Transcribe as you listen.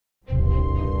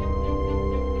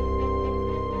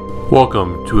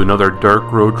Welcome to another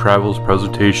Dark Road Travels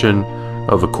presentation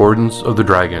of Accordance of the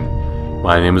Dragon.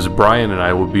 My name is Brian and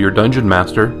I will be your dungeon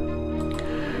master.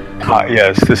 Hi,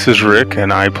 yes, this is Rick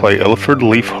and I play Illiford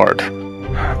Leafheart,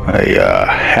 a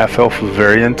half-elf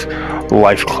variant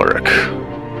life cleric.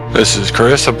 This is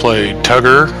Chris. I play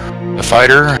Tugger, the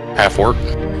fighter, half-orc.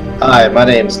 Hi, my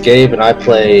name's Gabe and I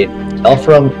play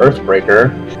Elfram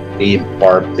Earthbreaker, the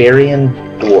barbarian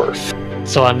dwarf.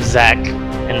 So I'm Zach,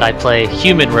 and I play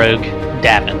Human Rogue,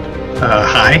 Davin.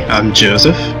 Hi, I'm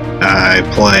Joseph. I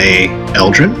play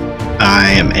Eldrin. I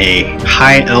am a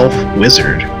high elf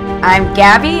wizard. I'm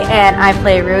Gabby, and I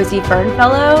play Rosie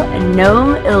Fernfellow, a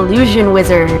gnome illusion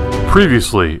wizard.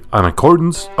 Previously on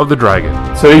Accordance of the Dragon.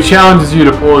 So he challenges you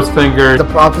to pull his finger. The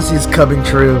prophecy's coming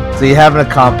true. So you have an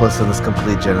accomplice in this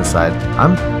complete genocide.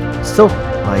 I'm still,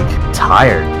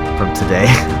 tired from today.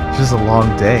 It's just a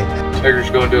long day. Tugger's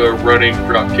going to do a running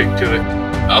drop kick to it.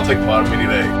 I'll take bottom any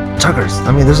day. Tuggers,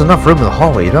 there's enough room in the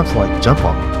hallway. You don't have to, jump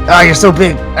on me. Ah, you're so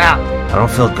big. Ah, I don't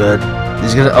feel good.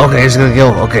 He's gonna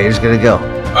go. Okay, he's gonna go.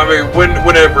 I mean,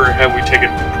 whenever have we taken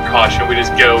precaution? We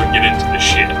just go and get into the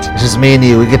shit. It's just me and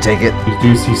you. We could take it. You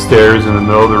do see stairs in the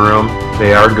middle of the room.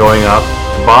 They are going up.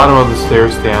 Bottom of the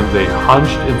stairs stands a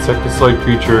hunched insecticide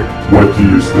creature. What do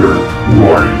you stir? Who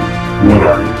are you? What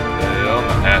are you? I'm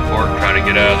a half-orc trying to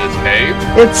get out of this cave.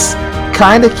 It's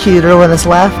kind of cuter when it's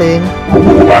laughing.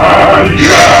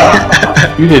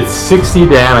 You did 60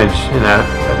 damage in that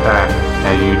attack,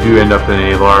 and you do end up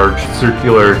in a large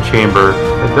circular chamber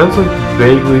that does look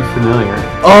vaguely familiar.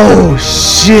 Oh,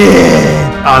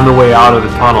 shit! On the way out of the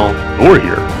tunnel, Door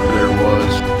here. There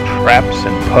was Traps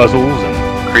and puzzles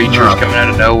and creatures coming out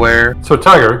of nowhere. so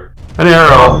Tugger, an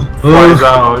arrow flies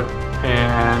out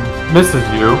and misses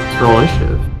you. Roll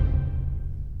initiative.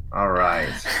 Alright.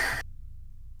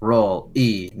 Roll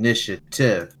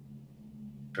initiative.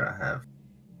 I have.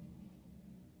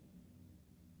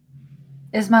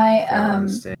 Is my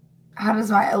how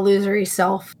does my illusory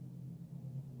self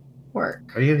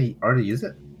work? Are you gonna already use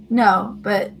it? No,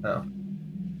 but Oh.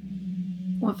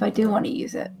 what if I do want to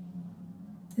use it?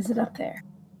 Is it up there?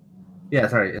 Yeah,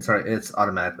 sorry. It's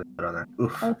automatically put on there.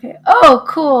 Oof. Okay. Oh,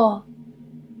 cool.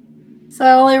 So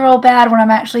I only roll bad when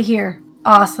I'm actually here.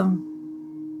 Awesome.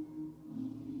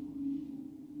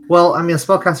 Well, a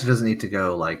spellcaster doesn't need to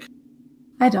go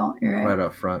I don't. You're right. right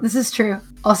up front. This is true.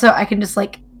 Also, I can just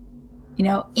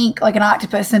ink like an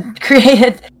octopus and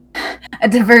create a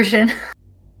diversion.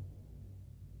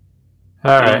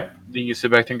 Alright. Then you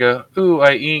sit back and go, ooh,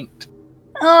 I inked.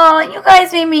 Oh, you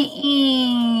guys made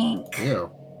me ink. Ew.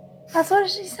 That's what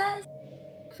she says.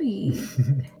 Please.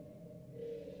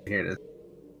 Here it is.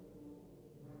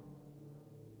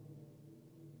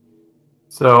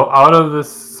 So out of this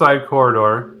side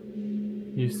corridor,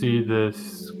 you see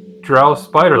this drow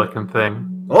spider-looking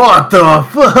thing. What the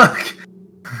fuck?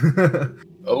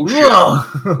 Oh, shit.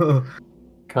 Whoa!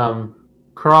 Come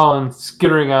crawling,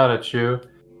 skittering out at you.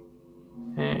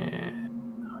 And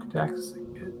attack is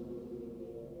good.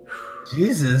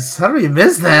 Jesus, how do we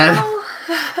miss that?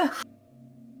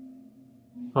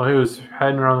 Oh, he was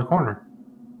heading around the corner.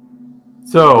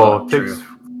 So, takes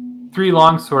 3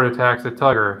 longsword attacks at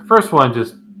Tugger. First one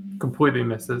just completely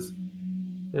misses.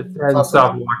 It hasn't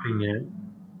stopped walking yet.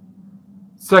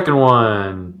 Second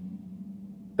one,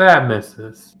 that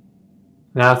misses.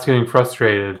 Now it's getting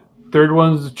frustrated. Third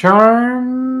one's a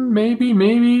charm,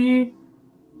 maybe.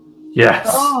 Yes.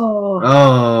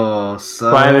 Oh.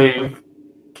 So Finally,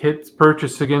 hits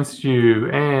purchase against you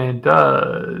and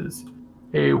does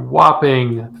a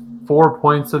whopping 4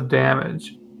 points of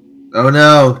damage. Oh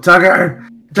no, Tugger!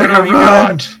 Tugger,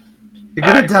 run! You're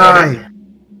gonna die.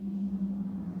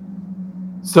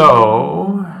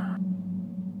 So,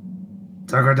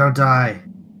 Tugger, don't die.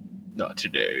 Not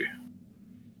today.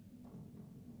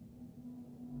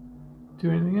 do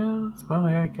anything else? Well,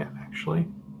 yeah, I can actually.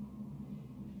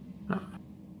 No.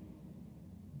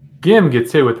 Gim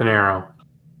gets hit with an arrow.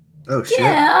 Oh shit.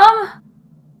 Damn.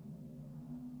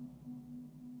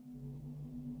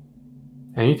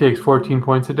 And he takes 14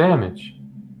 points of damage.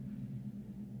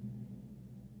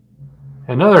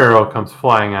 Another arrow comes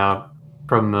flying out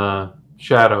from the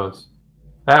shadows.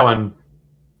 That one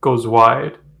goes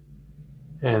wide.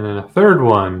 And then a third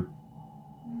one.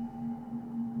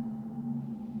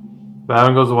 That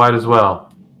one goes wide as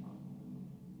well.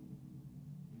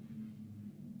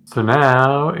 So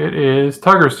now it is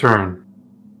Tugger's turn.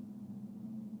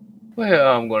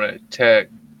 Well, I'm going to attack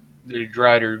the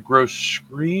Drider Gross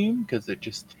Scream because it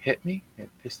just hit me. It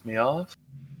pissed me off.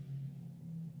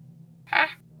 Ah.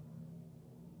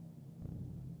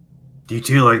 Do you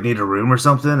two need a room or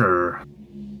something, or?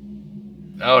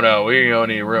 Oh no, we don't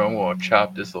need room. I'm going to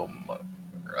chop this little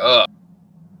up.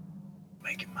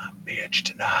 Making my bitch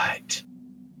tonight.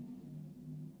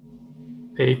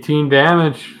 18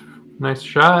 damage. Nice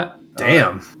shot.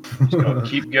 Damn. Just gonna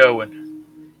keep going.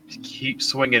 Just keep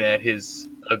swinging at his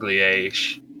ugly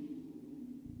ass.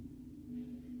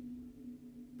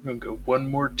 I'm gonna go one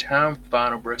more time.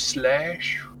 Final breath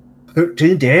slash.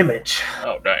 13 damage.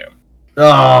 Oh, damn.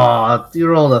 Oh, you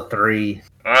rolled a 3.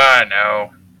 I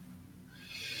know.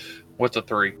 What's a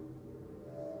 3?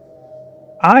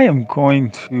 I am going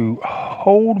to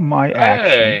hold my action.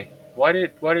 Hey, why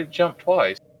did it jump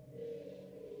twice?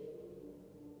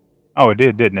 Oh, it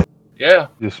did, didn't it? Yeah,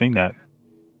 Just seen that.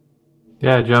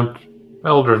 Yeah, I jumped.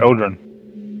 Eldrin. Eldrin.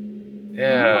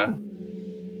 yeah.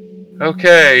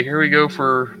 Okay, here we go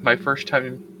for my first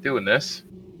time doing this.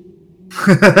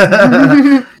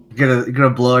 You're gonna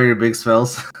blow your big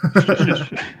spells.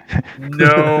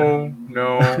 No.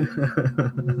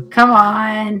 Come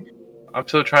on. I'm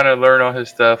still trying to learn all his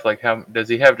stuff. Like, how does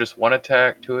he have just one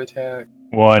attack, 2 attack?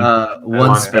 One.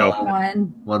 One Okay. spell.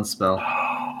 One. Spell.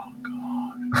 Oh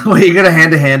god. What, you gonna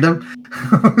hand to hand him?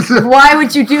 Why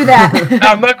would you do that?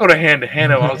 I'm not going to hand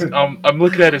him. I'm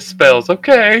looking at his spells.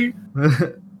 Okay.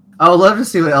 I would love to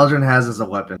see what Eldrin has as a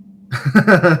weapon.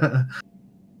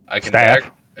 I can Staff.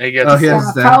 attack. He gets Oh, he has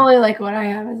Yeah, staff. probably like what I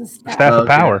have as a staff. Staff of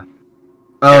Okay. power.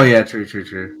 Oh yeah, true. So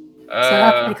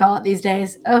that's what they call it these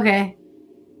days. Okay.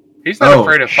 He's not Oh.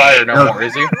 afraid of fire no No. more,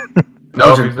 is he?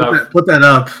 No, Eldrin, he's not. put that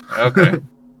up. Okay.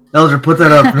 Eldrin, put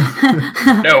that up.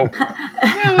 No.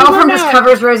 Elfram just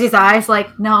covers Rosie's eyes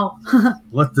like, no.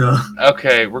 What the?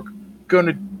 Okay, we're going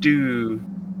to do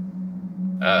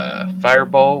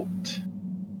Firebolt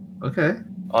Okay.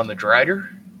 on the Drider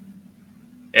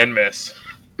and miss.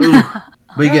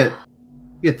 We get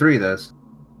 3 of those.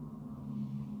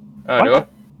 Oh, do I?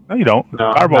 No, you don't.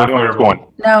 No, Fireball not only has fireball.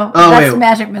 one. No, Oh, that's wait.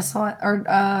 magic missile.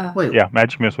 Or, Wait. Yeah,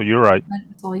 magic missile. You're right. magic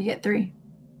missile, you get 3.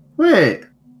 Wait.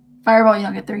 Fireball, you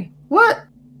don't get 3. What?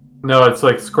 No, it's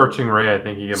like Scorching Ray, I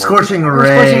think you get more. Scorching Or Ray.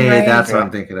 Scorching Ray. That's what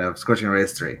I'm thinking of. Scorching Ray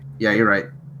is 3. Yeah, you're right.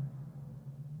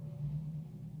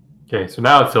 Okay, so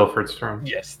now it's Ilford's turn.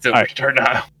 Yes, still Alright. return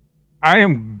now. I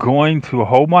am going to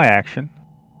hold my action.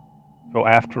 Go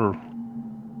after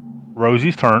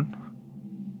Rosie's turn.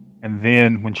 And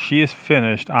then when she is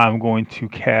finished, I'm going to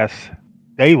cast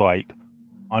Daylight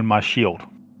on my shield.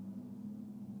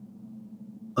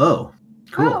 Oh,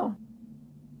 cool. Oh.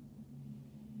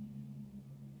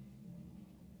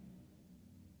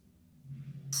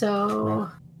 So,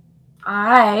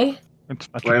 It's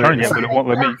not your Wait, turn wait, yet, but it won't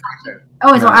let me.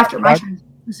 Oh, it's No. after my What? turn.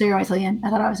 So you're right till the end. I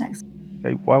thought I was next.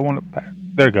 Okay, why won't it pass?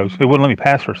 There it goes. It wouldn't let me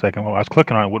pass for a second. While I was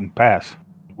clicking on it, it wouldn't pass.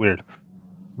 Weird.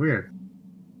 Weird.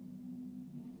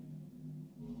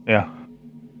 Yeah.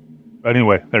 But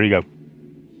anyway, there you go.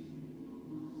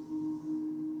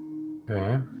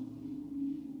 Okay.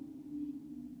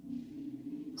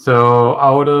 So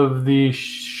out of the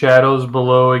shadows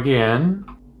below again,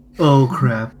 Oh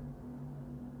crap.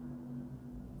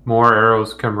 more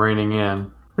arrows come raining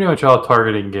in. Pretty much all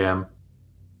targeting Gam.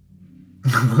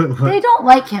 They don't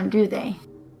like him, do they?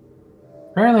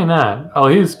 Apparently not. Oh,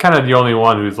 he's kind of the only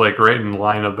one who's like right in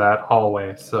line of that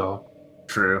hallway, so.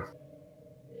 True.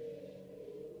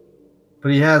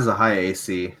 But he has a high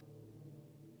AC.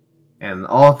 And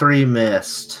all 3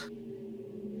 missed.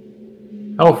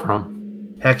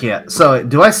 Elfram. Heck yeah. So,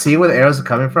 do I see where the arrows are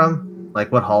coming from?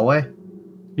 Like, what hallway?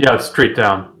 Yeah, straight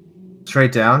down.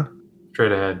 Straight down?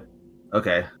 Straight ahead.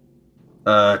 Okay.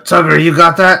 Tugger, you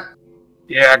got that?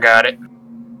 Yeah, I got it.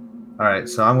 Alright,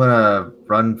 so I'm gonna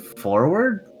run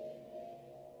forward.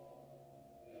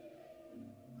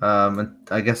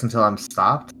 I guess until I'm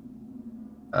stopped.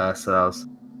 So that was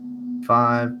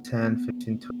 5, 10,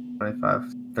 15, 20,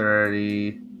 25,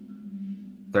 30,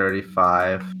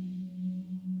 35.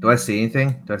 Do I see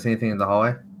anything? Do I see anything in the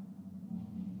hallway?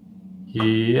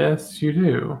 Yes, you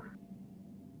do.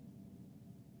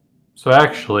 So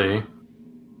actually,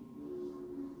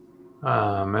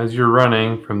 as you're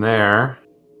running from there,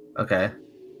 Okay.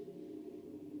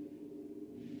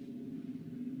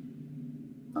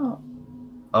 Oh.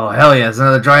 Oh hell yeah, it's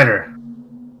another Drider.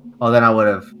 Oh, then I would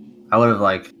have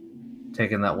like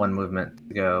taken that one movement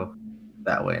to go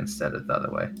that way instead of the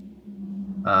other way.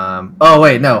 Oh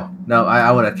wait, no,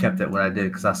 I would have kept it what I did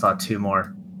because I saw 2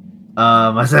 more.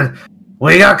 I said,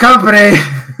 we got company.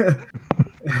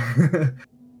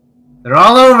 They're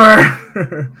all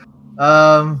over.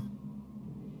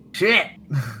 Shit.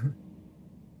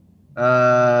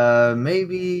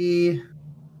 Maybe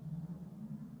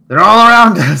they're all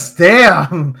around us.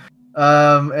 Damn.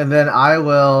 And then I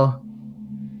will.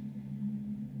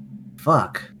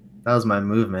 Fuck. That was my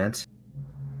movement.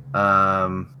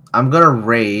 I'm gonna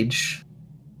rage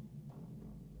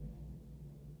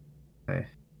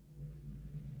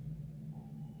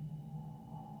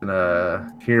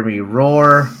Gonna hear me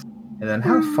roar. And then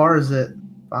how far is it?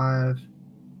 5,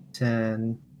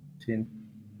 10, 15,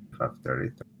 5, 30,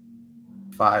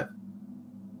 35.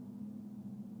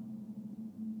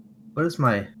 What is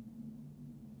my...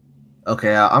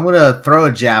 Okay, I'm gonna throw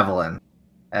a javelin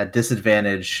at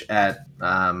disadvantage at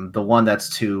the one that's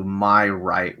to my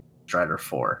right, Strider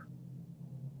 4.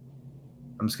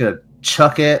 I'm just gonna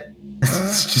chuck it.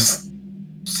 Just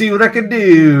see what I can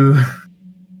do.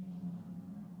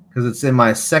 Because it's in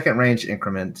my second range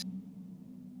increment.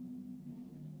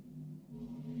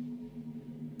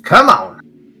 Come on!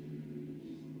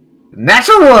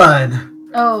 Natural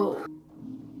 1! Oh.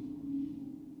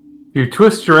 You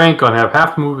twist your ankle and have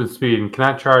half movement speed and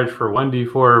cannot charge for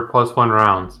 1d4 plus 1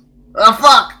 rounds. Oh,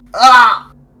 fuck!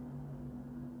 Ah!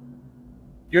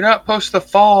 You're not supposed to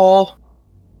fall.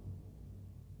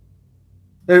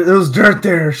 There was dirt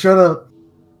there. Shut up.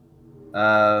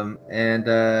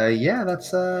 Yeah,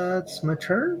 that's my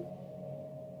turn.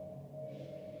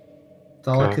 That's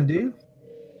all I can do.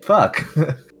 Fuck.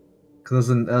 Because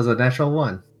that was a natural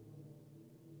 1.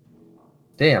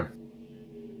 Damn.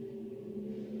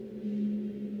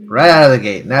 Right out of the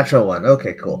gate. Natural 1.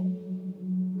 Okay, cool.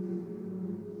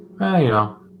 You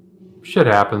know, shit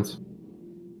happens.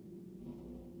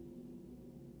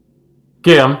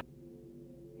 Gim.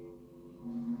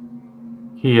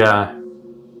 He,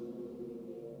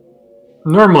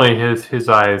 normally his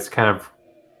eyes kind of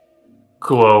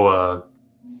glow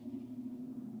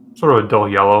sort of a dull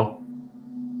yellow.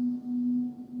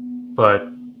 But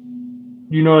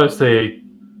you notice they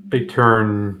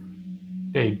turn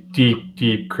a deep,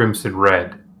 deep crimson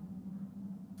red.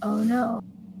 Oh no.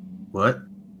 What?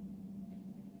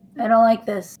 I don't like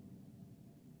this.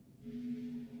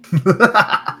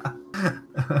 I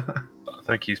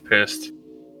think he's pissed.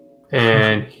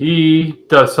 And he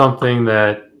does something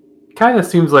that kind of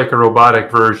seems like a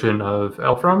robotic version of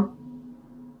Elfram.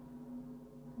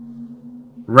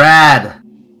 Rad!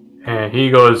 And he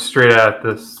goes straight at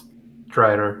this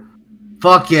Strider.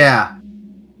 Fuck yeah!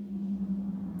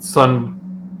 Sun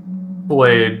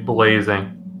blade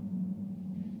blazing.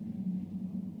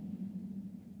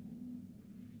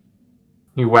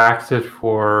 He whacks it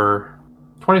for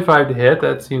 25 to hit.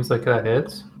 That seems like that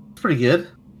hits. Pretty good.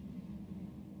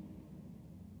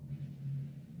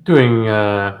 Doing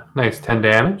nice 10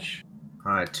 damage.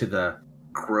 Alright, to the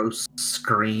gross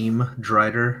scream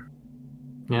Drider.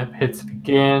 Yep, hits it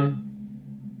again.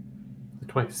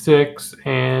 26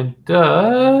 and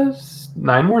does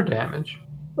 9 more damage.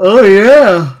 Oh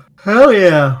yeah! Hell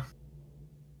yeah!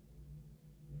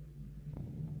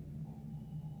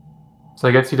 So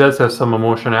I guess he does have some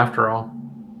emotion after all.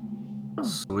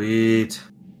 Sweet.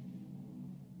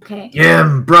 Okay.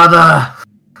 Gim, brother!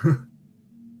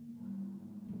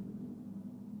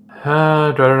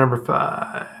 Driver number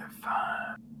 5.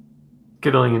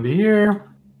 Skittling into here.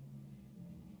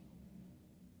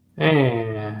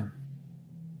 And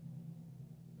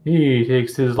he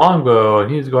takes his longbow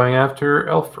and he's going after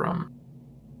Elfram.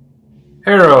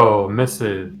 Arrow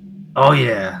misses. Oh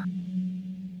yeah.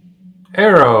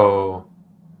 Arrow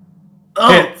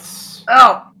hits.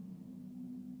 Oh!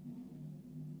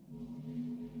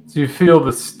 So you feel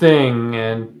the sting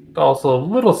and also a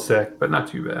little sick, but not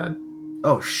too bad.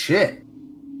 Oh shit.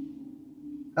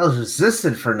 I was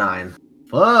resistant for 9.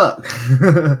 Fuck.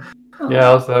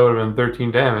 Yeah, so that would have been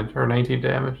 13 damage or 19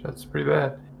 damage. That's pretty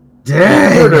bad. Dang.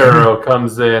 The third arrow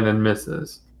comes in and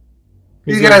misses.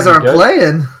 These guys aren't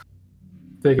playing.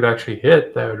 If they could actually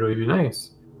hit, that would really be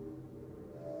nice.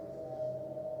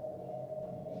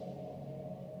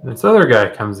 And this other guy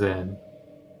comes in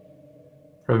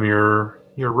from your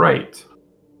right.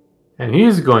 And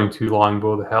he's going to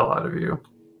longbow the hell out of you.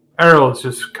 Arrows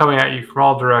just coming at you from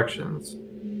all directions.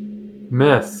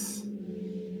 Miss.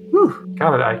 Whew.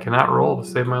 God, I cannot roll to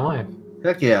save my life.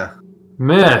 Heck yeah.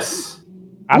 Miss.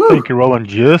 I think you're rolling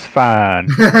just fine.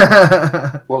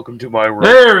 Welcome to my room.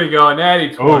 There we go,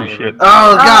 natty 20. Oh shit.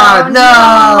 Oh god,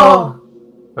 no!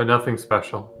 But nothing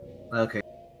special. Okay.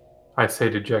 I say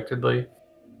dejectedly.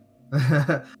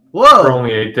 For Whoa!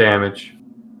 only 8 damage.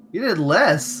 You did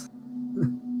less.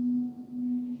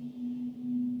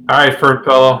 Alright, Fern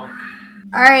Fellow.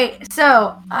 Alright,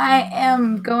 so I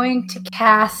am going to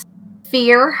cast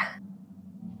Fear.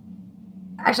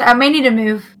 Actually, I may need to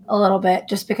move a little bit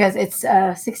just because it's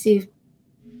 60.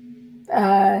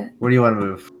 Where do you want to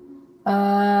move?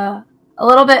 A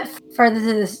little bit further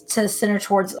to the center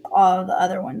towards all the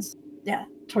other ones. Yeah,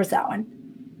 towards that one.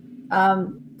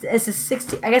 It's a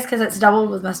 60. I guess because it's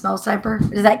doubled with my smell sniper.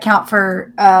 Does that count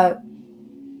for? I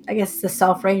guess the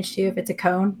self range too. If it's a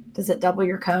cone, does it double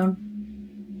your cone?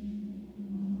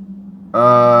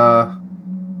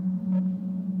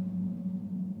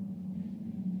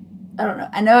 I don't know.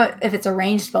 I know if it's a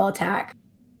ranged spell attack,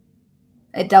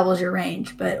 it doubles your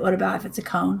range. But what about if it's a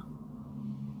cone?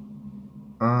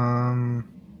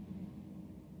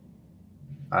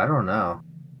 I don't know.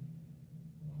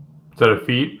 Is that a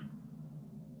feat?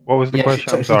 What was the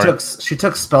question? I'm sorry. She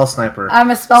took spell sniper.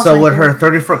 I'm a spell So sniper. would her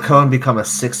 30-foot cone become a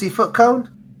 60-foot cone?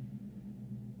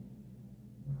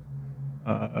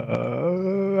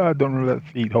 I don't remember that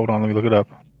feat. Hold on, let me look it up.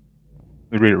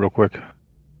 Let me read it real quick.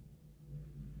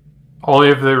 Only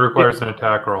if it requires an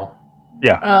attack roll.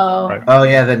 Yeah. Oh. Right. Oh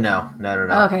yeah, then no.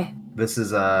 Okay. This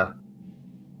is a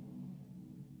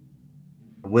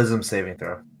wisdom saving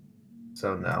throw.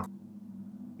 So no.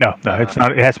 No, it's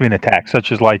not. It has to be an attack,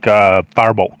 such as like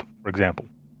Firebolt, for example.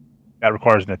 That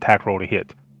requires an attack roll to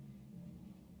hit.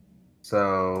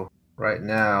 So right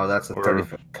now, that's a Or-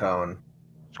 30-foot cone.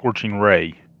 Scorching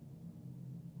Ray.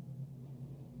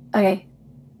 Okay.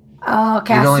 I'll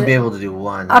cast You'd only it. be able to do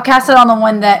one. I'll cast it on the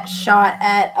one that shot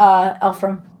at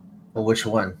Elfram. Well, which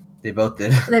one? They both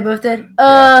did. They both did.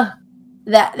 Yeah.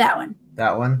 That one.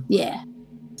 That one? Yeah.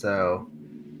 So,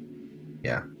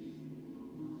 yeah.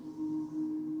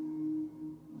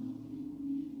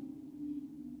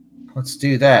 Let's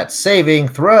do that. Saving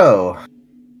throw.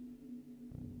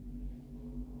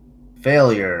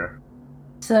 Failure.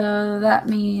 So that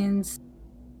means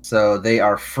So they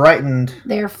are frightened.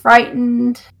 they're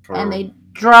frightened For, and they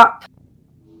drop.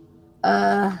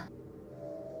 Let's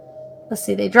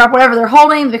see. They drop whatever they're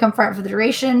holding. They become frightened for the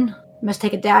duration. Must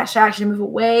take a dash action to move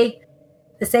away.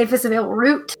 The safest available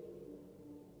route,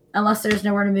 unless there's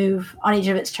nowhere to move on each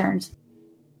of its turns.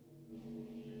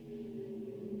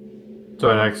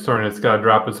 So next turn, it's got to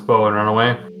drop its bow and run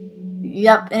away.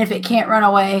 Yep. And if it can't run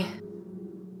away,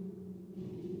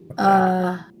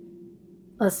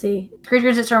 let's see.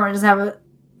 Creature's determined doesn't have a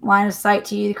line of sight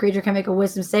to you. The creature can make a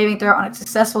wisdom saving throw. On a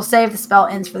successful save, the spell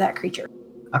ends for that creature.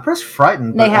 I pressed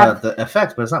frightened, They but, have- the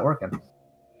effect, but it's not working.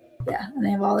 Yeah, and they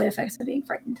have all the effects of being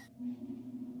frightened.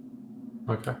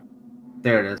 Okay.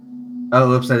 There it is.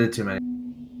 Oh, oops, I did too many.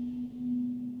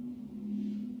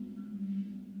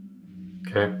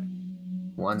 Okay.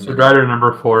 One. So Drider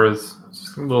number 4 is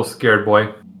just a little scared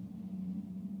boy.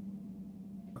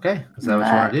 Okay, is that what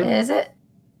you want to do? Is it?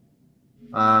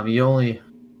 You only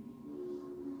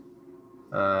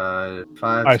 5.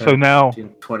 All right, so now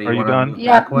 20. are you wanna done? move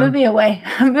Yeah, back one? move me away.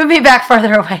 Move me back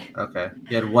farther away. Okay,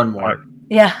 you had one more. All right.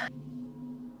 Yeah.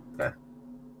 Okay.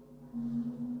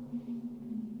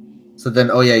 So then,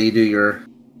 oh yeah, you do your.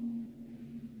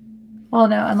 Well,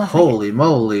 no, unless Holy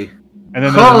moly! And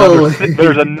then Holy.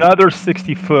 there's another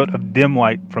 60 foot of dim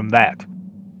light from that,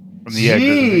 from the edge.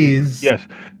 Jeez. Yes.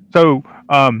 So,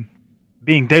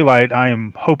 being daylight, I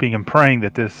am hoping and praying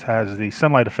that this has the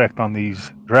sunlight effect on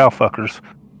these drow fuckers.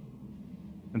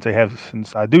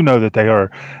 Since I do know that they are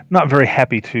not very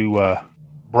happy to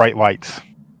bright lights,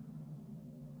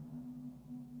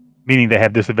 meaning they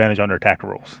have disadvantage on their attack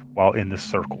rolls while in this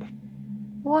circle.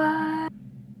 What?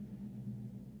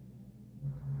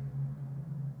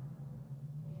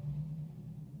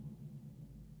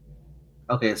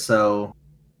 Okay, so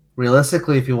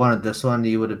realistically, if you wanted this one,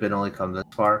 you would have been only come this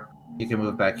far. You can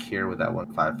move back here with that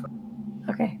 5 foot.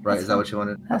 Okay. Right? that's Is that fine. what you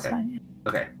wanted? That's okay. fine.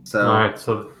 Okay. So. All right,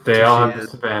 so they so all she have is-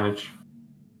 disadvantage.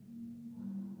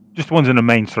 Just one's in the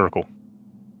main circle,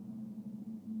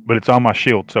 but it's on my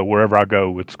shield, so wherever I go,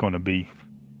 we're going to be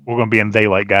in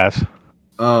daylight, guys.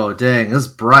 Oh dang! This is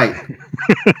bright.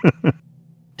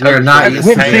 We are not We used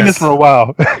to haven't seen this this. for a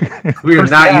while. We are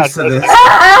First not time. used to this.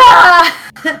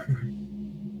 Ah!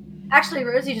 Actually,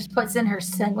 Rosie just puts in her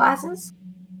sunglasses.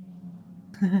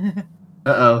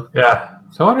 Uh-oh. Yeah.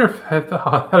 So I wonder if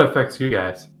how that affects you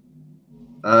guys.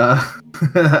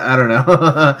 I don't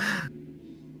know.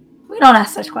 We don't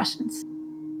ask such questions.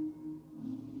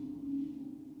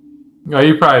 No,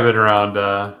 you've probably been around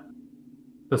the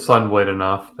Sunblade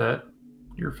enough that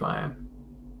you're fine.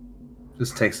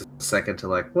 Just takes a second to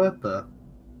what the?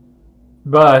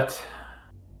 But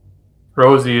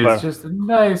Rosie is Well. just a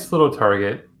nice little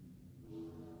target.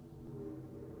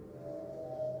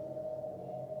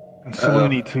 And so we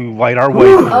need to light our way.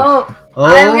 Oh, Oh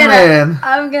I'm man!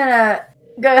 gonna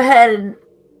go ahead and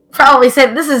probably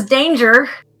say this is danger,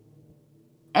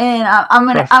 and I'm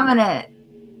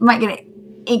gonna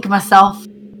ink myself.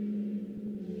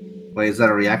 Wait, is that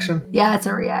a reaction? Yeah, it's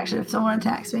a reaction if someone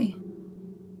attacks me.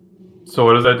 So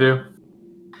what does that do?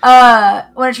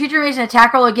 When a creature makes an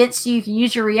attack roll against you, you can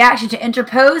use your reaction to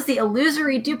interpose the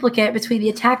illusory duplicate between the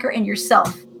attacker and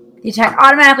yourself. The attack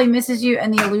automatically misses you,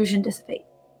 and the illusion dissipates.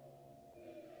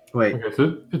 Wait. Okay,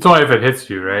 so it's only if it hits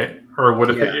you, right? Or would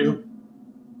it hit Yeah. you?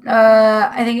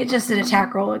 I think it's just an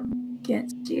attack roll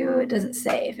against you. It doesn't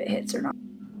say if it hits or not.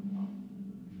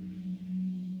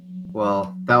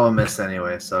 Well, that one missed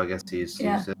anyway, so I guess he's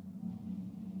used it.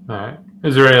 All right.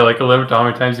 Is there a limit to how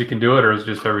many times you can do it, or is it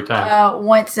just every time?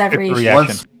 Once every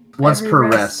once per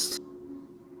rest.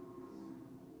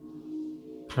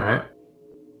 All right.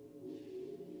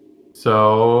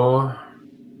 So,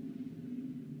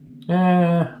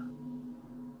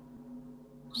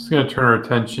 just gonna turn our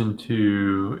attention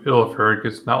to Illiford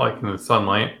because it's not liking the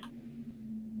sunlight.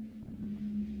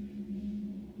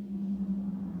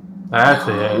 That's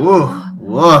it.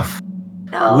 Woof.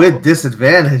 No. With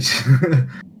disadvantage.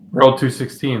 Rolled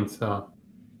 216, so.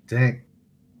 Dang.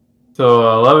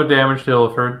 So 11 damage to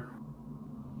Illiford.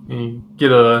 You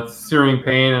get a searing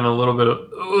pain and a little bit of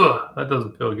that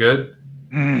doesn't feel good.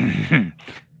 And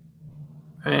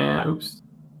oops.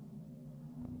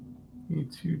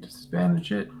 Need to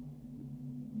disadvantage it.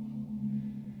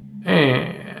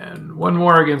 And one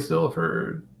more against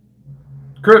Illiford.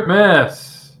 Crit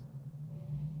miss.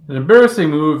 An embarrassing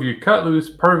move, you cut loose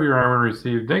part of your armor and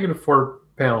receive -4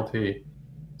 penalty.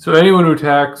 So anyone who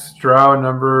attacks Drider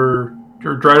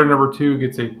number 2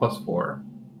 gets a +4.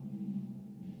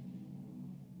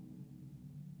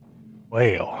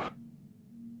 Well.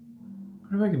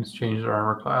 What if I can just change their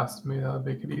armor class? Maybe that would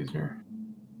make it easier.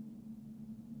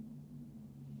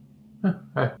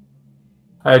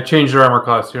 I changed their armor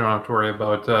class, so you don't have to worry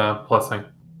about plussing.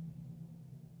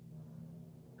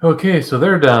 Okay, so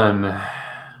they're done.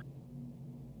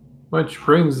 Which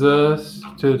brings us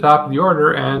to the top of the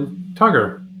order and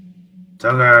Tugger.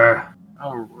 Tugger.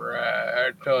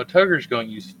 Alright. Tugger's going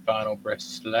to use Final Breath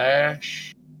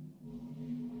Slash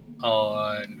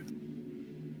on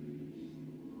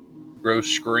Gross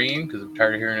Scream because I'm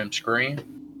tired of hearing him scream.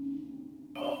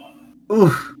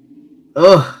 Oof.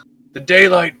 Ugh. The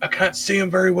daylight, I can't see him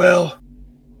very well.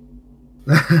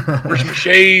 Where's my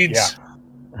shades?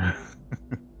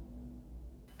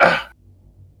 Yeah.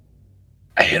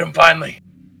 I hit him finally.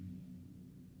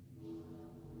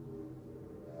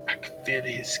 I can feel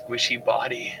his squishy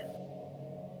body.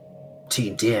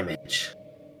 Team damage.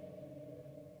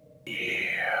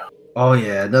 Yeah. Oh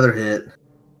yeah, another hit.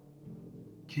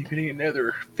 Keep hitting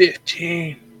another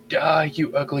 15. Die,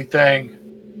 you ugly thing.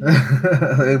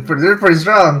 They're pretty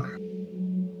strong.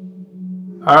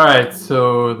 Alright,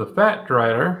 so the Fat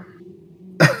Drider.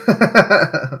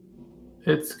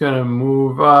 It's going to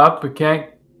move up. It can't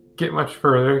get much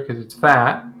further because it's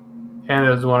fat. And it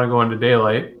doesn't want to go into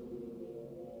daylight.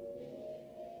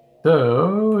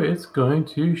 So it's going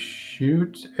to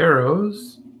shoot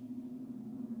arrows.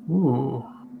 Ooh.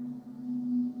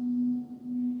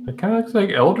 It kind of looks like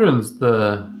Eldrin's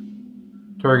the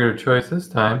target of choice this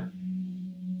time.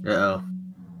 Uh-oh.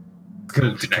 It's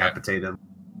going to decapitate him.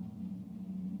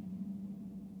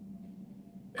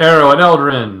 Arrow at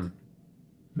Eldrin.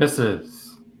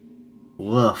 Misses.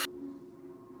 Woof.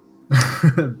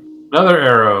 Another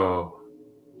arrow.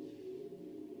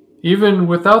 Even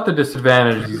without the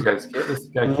disadvantage these guys get, this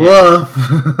guy can't. Woof.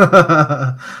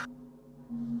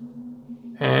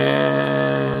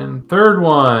 And third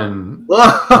one.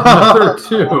 Another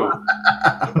 2.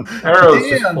 Arrows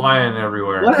just flying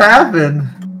everywhere. What happened?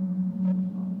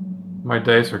 My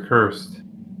dice are cursed.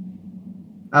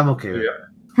 I'm okay with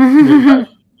it.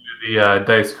 The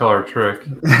dice color trick.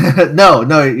 No,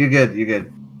 you're good. You're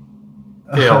good.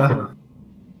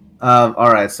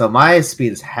 All right, so my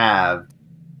speed is halved.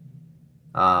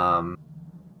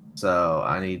 So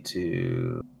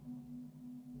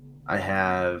I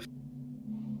have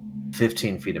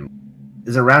 15 feet of.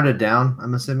 Is it rounded down?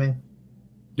 I'm assuming.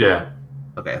 Yeah.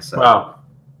 Okay, so wow.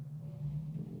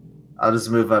 I'll just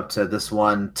move up to this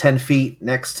one, 10 feet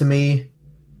next to me.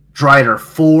 Drider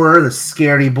 4, the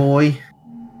scaredy boy.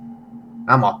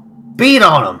 I'm a beat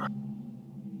on him.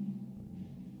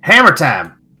 Hammer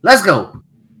time. Let's go.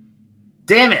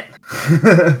 Damn it.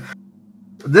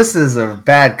 This is a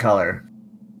bad color.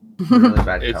 Really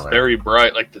bad It's color. very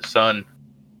bright like the sun.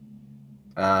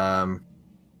 Oh,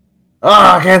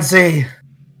 I can't see.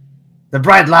 The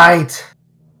bright light.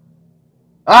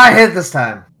 Oh, I hit this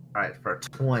time. All right, for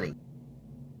 20.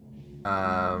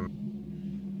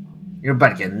 You're about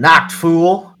to get knocked,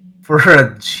 fool. For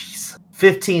a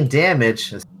 15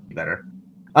 damage. That's better.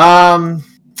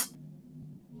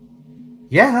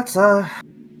 Yeah, that's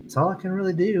all I can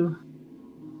really do.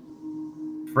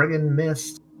 Friggin'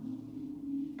 missed.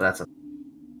 But that's a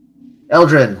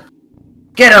Eldrin,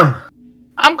 get him!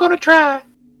 I'm gonna try.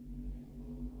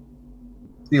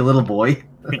 The little boy.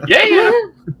 Yeah.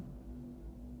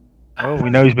 Oh, we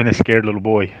know he's been a scared little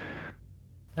boy.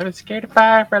 I've been scared of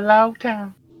fire for a long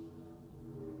time.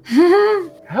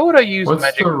 How would I use What's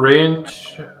magic? the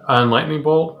range on lightning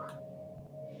bolt?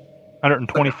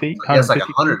 120 feet. Yeah, it's like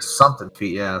 150 100 something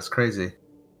feet. Yeah, it's crazy.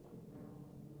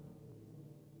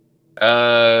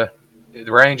 The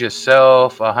range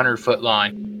itself, 100-foot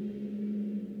line.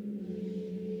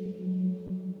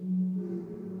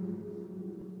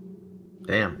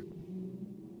 Damn.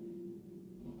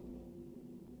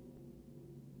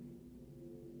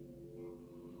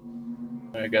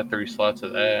 I got 3 slots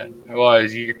of that. Well,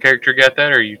 is your character got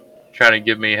that, or are you trying to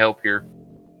give me help here?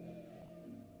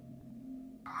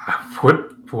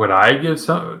 Would I give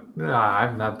some? Nah,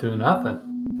 I'm not doing nothing.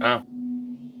 Oh.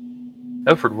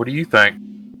 Elford, what do you think?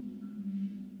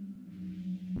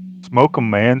 Smoke them,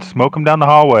 man. Smoke them down the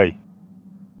hallway.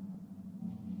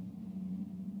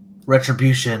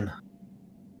 Retribution.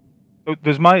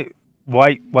 Does my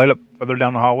light light up further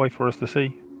down the hallway for us to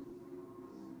see?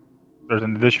 There's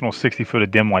an additional 60 foot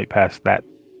of dim light past that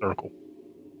circle.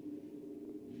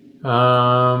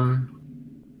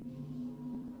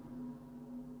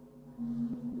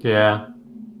 Yeah.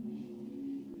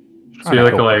 So you're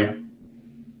looking like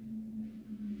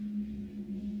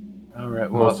all right,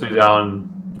 well, mostly down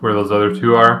where those other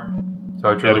 2 are.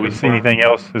 So do we see anything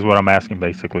else? Is what I'm asking,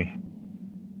 basically.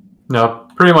 No,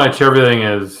 pretty much everything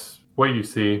is what you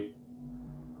see.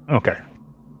 Okay.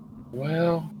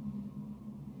 well,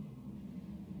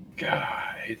 God,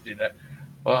 I hate to do that.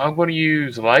 Well, I'm going to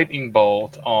use lightning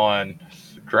bolt on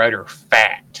Drider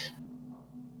Fat.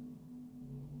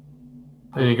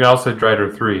 And you can also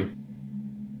Drider 3.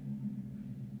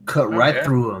 Cut right Okay.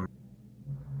 through him.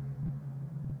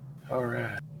 All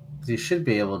right. You should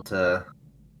be able to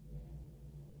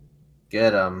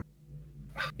get him.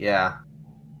 Yeah.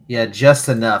 Yeah, just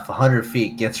enough. 100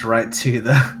 feet gets right to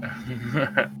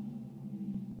the...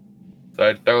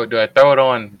 So do I throw it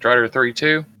on Drider 3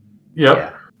 too? Yep.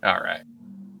 Yeah. All right.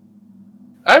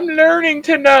 I'm learning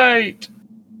tonight.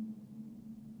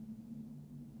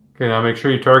 Okay, now make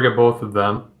sure you target both of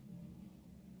them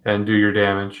and do your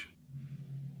damage.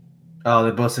 Oh,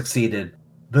 they both succeeded.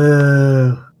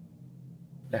 Boo.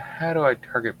 Now, how do I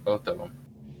target both of them?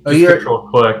 Oh, Just you're... control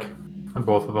click on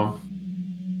both of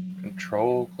them.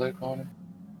 Control click on them.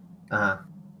 Uh-huh.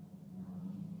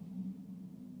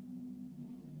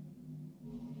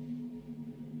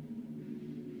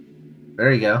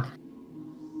 There you go.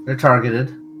 They're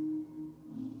targeted.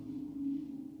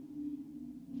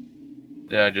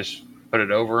 Yeah, I just put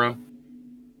it over them.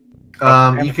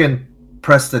 You can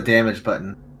press the damage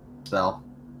button spell.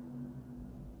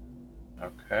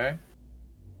 Okay.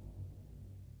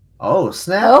 Oh,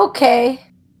 snap. Okay.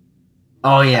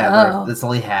 Oh, yeah, Oh. that's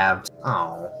only halved.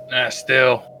 Oh. Nah,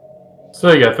 still.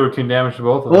 So you got 13 damage to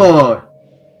both of them. Whoa.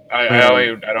 I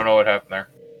don't know what happened there.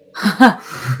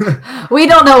 We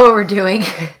don't know what we're doing.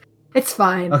 It's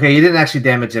fine. Okay, you didn't actually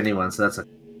damage anyone, so that's a...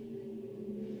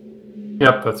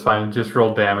 Yep, that's fine. Just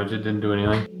roll damage. It didn't do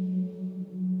anything.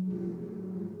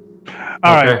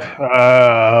 All Okay.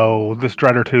 right. This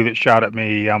Drider 2 that shot at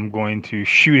me, I'm going to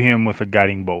shoot him with a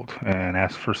guiding bolt and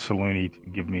ask for Saluni to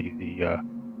give me the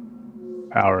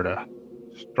power to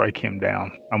strike him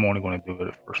down. I'm only going to do it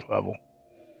at first level.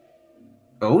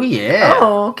 Oh, yeah.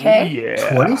 Oh, okay.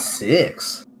 Yeah.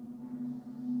 26.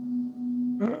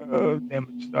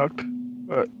 Damage sucked.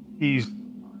 But he's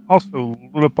also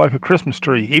lit up like a Christmas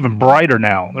tree, even brighter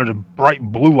now. There's a bright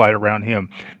blue light around him.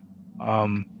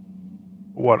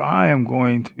 What I am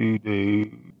going to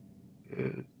do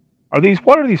is...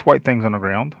 What are these white things on the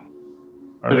ground?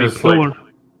 Are They're they just like, pillars?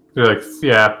 they're like,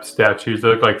 yeah, statues. They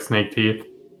look like snake teeth.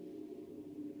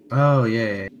 Oh,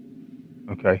 yeah.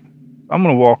 Okay. I'm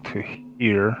going to walk to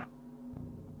here.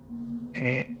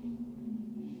 And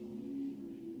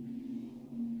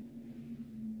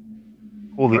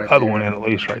pull the Right other there. one in at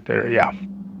least right there. Yeah.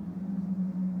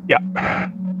 Yeah.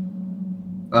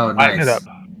 Oh, Lighten nice. it up.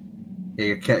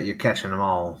 Yeah, you're catching them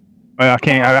all. I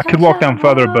can't. I could walk down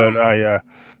further, but I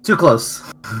Too close.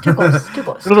 Too close. Too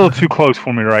close. it's a little too close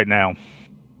for me right now.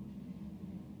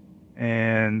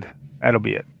 And that'll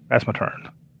be it. That's my turn.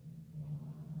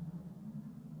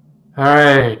 All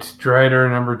right, Drider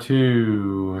number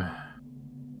 2.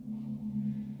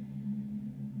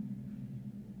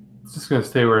 It's just going to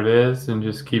stay where it is and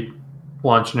just keep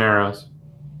launching arrows.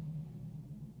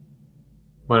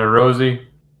 When a Rosie.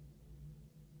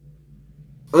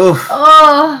 Oof.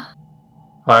 Oh.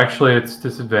 Oh, actually, it's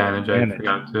disadvantage. I Advantage.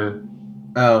 forgot to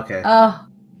Oh, okay. Oh.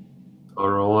 I'll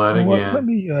roll that Well, again. let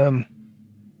me Yes.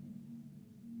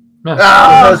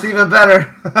 Oh, that's even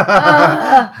better.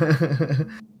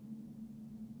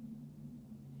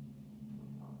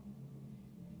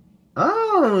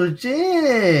 Oh,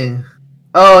 Jing.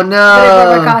 Oh, Break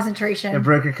no. concentration. It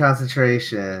broke your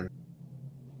concentration.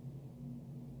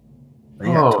 You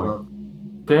got Oh.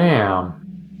 12. Damn.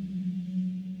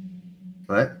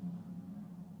 What?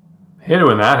 Hate it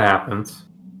when that happens.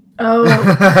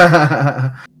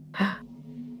 Oh.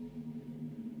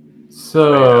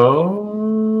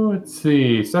 So let's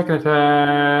see. Second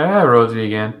attack, Rosie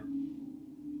again.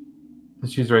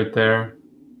 She's right there.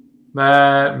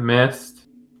 That missed.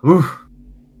 Oof.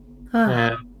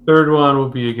 And third one will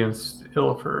be against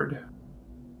Illiford.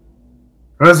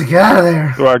 Rosie, get out of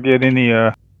there. Do I get any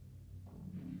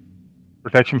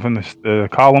protection from the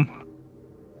column?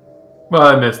 Well,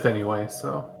 I missed anyway,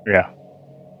 so. Yeah.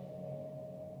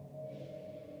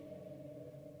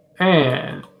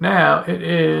 And now it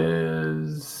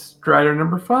is Strider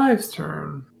number 5's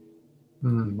turn.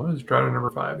 What is Strider number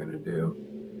 5 going to do?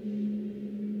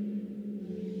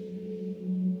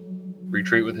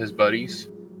 Retreat with his buddies.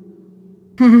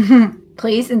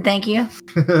 Please and thank you.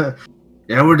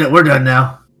 Yeah, we're done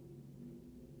now.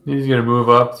 He's going to move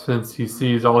up since he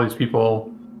sees all these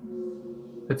people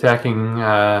attacking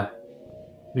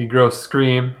the Gross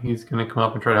Scream. He's going to come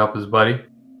up and try to help his buddy.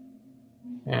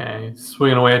 And he's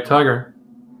swinging away at Tugger.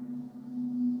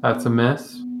 That's a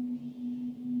miss.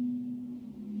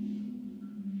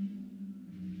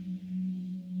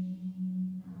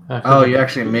 Oh, you're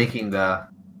actually making the...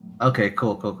 Okay,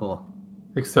 cool.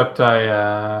 Except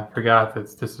I forgot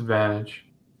that's disadvantage.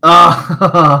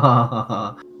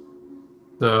 Oh!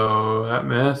 So that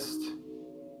missed.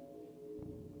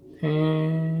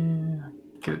 And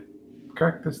get it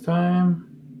correct this time.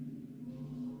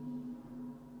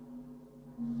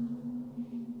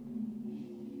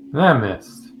 That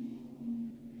missed.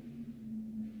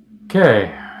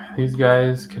 Okay, these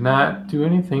guys cannot do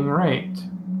anything right.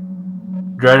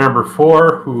 Driver number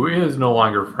 4, who is no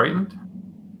longer frightened,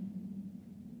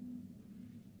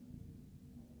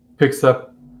 picks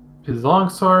up his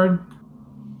longsword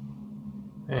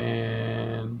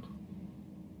and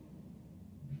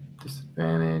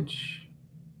disadvantage.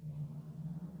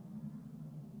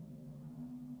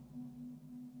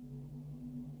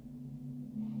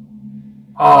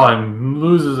 Oh, and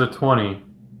loses a 20.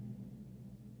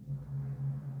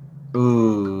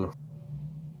 Ooh.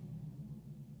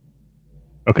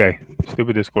 Okay.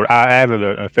 Stupid Discord. I added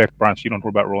an effect, Brian, so you don't worry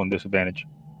about rolling disadvantage.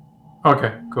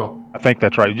 Okay, cool. I think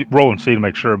that's right. Roll and see to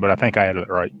make sure, but I think I added it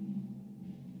right.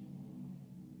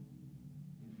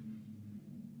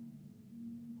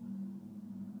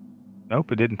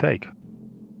 Nope, it didn't take.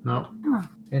 No.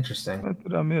 Interesting. What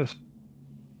did I miss?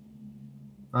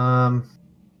 Um,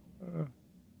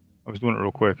 I was doing it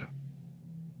real quick.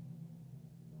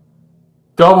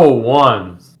 Double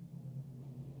ones.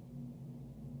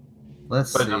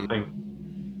 let's But see. nothing.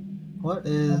 What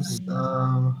is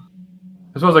I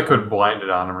suppose I could blind it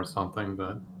on him or something,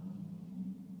 but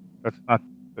That's not.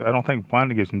 I don't think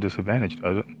blinding gives him disadvantage,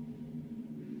 does it?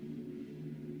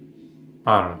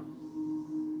 I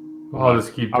don't know. I'll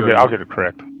just keep doing I'll it. get it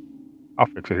correct. I'll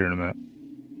fix it here in a minute.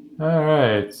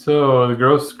 Alright, so the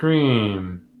Gross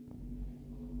Scream.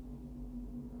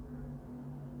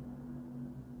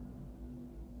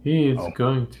 He is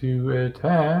going to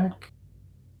attack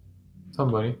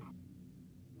somebody.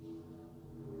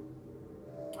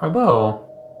 Hello.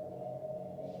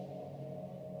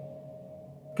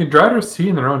 Can Driders see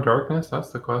in their own darkness? That's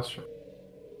the question.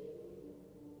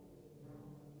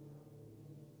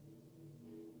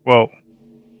 Well,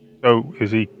 so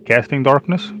is he casting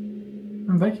darkness?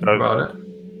 I'm thinking about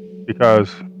it.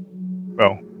 Because,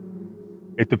 well,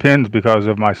 it depends because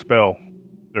of my spell.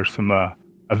 There's some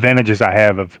advantages I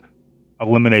have of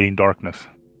eliminating darkness.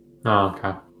 Oh,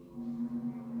 okay.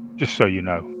 Just so you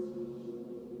know.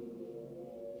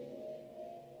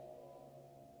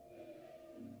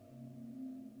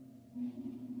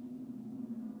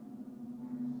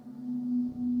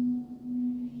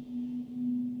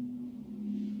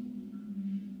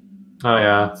 Oh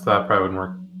yeah, so that probably wouldn't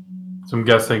work. So I'm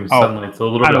guessing sunlight's a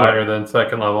little bit higher than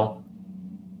second level.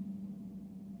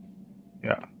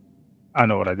 Yeah. I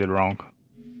know what I did wrong.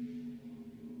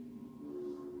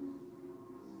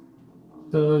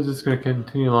 So I'm just going to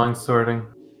continue long sorting.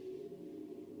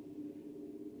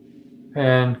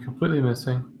 And completely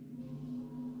missing.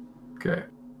 Okay.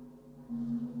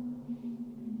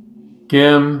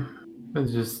 Gim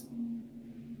is just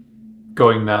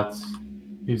going nuts.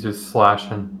 He's just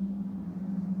slashing.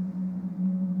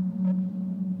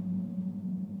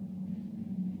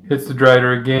 Hits the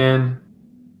Drider again.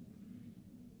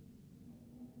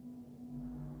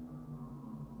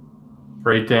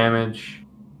 For 8 damage.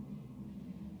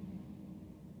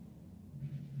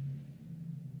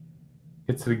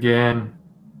 Hits it again.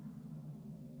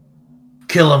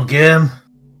 Kill him, Gim.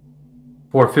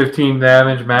 For 15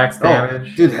 damage, max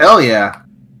damage. Oh, dude, hell yeah.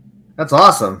 That's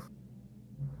awesome.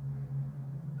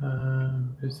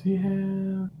 Does he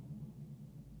have...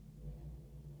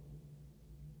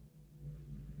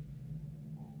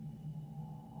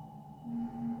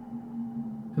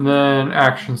 And then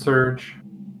action surge.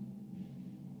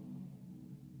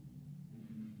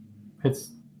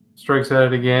 Strikes at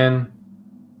it again.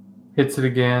 Hits it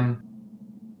again.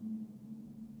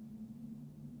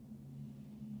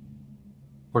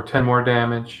 For 10 more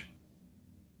damage.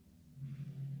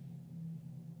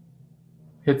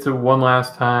 Hits it one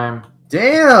last time.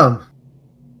 Damn!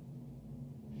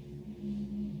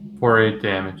 For 8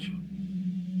 damage.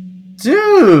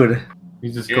 Dude!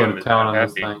 He's just Yeah, going to but town not on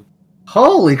this happy. thing.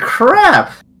 Holy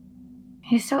crap!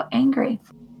 He's so angry.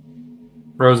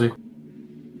 Rosie.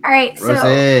 All right, so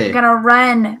Rosie. I'm gonna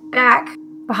run back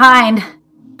behind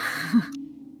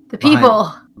the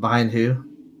people Behind who?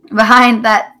 behind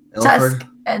that Ilford? Tusk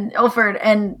and Ilford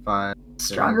and Fine.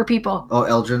 stronger people. Oh,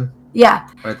 Eldrin. Yeah,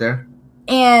 Right there.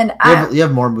 and You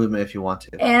have more movement if you want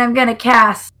to. and I'm gonna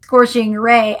cast Scorching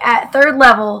Ray at 3rd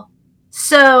level,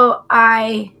 so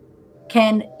I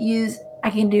can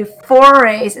do 4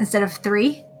 rays instead of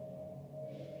 3.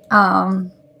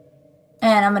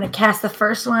 And I'm gonna cast the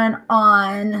first one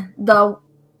on the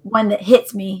one that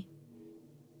hits me.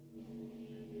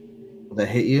 That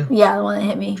hit you? Yeah, the one that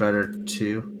hit me. Strider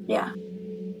 2. Yeah.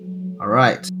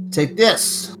 Alright. Take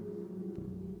this.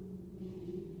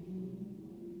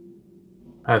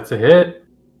 That's a hit.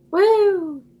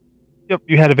 Woo! Yep,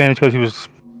 you had advantage because he was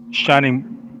shining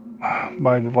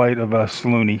by the light of a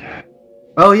Slooney.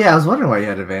 Oh yeah, I was wondering why you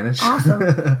had advantage. Awesome.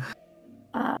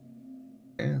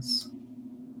 Yes.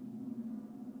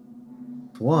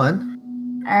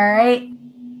 1. All right.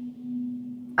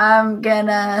 I'm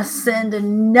gonna send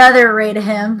another ray to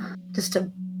him just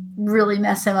to really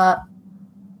mess him up.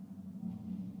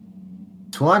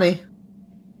 20.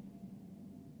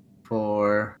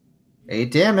 For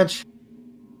 8 damage.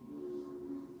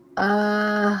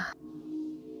 And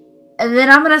then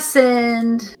I'm gonna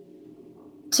send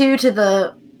 2 to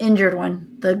the injured one,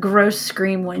 the gross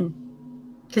scream one,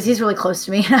 because he's really close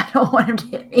to me and I don't want him to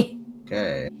hit me.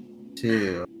 Okay.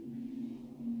 2.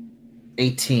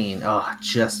 18. Oh,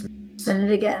 just Send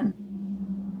it again.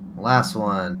 last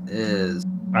one is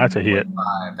That's a hit.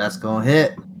 5. That's gonna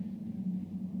hit.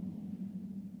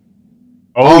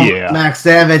 Oh, yeah. Max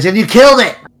damage, and you killed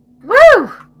it!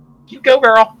 Woo! You go,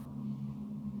 girl.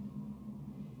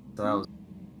 So that was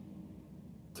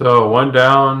So 1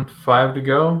 down, 5 to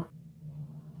go.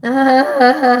 Do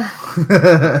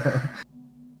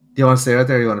you want to stay right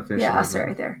there or you want to finish? Yeah, your I'll stay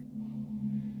movement? right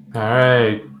there.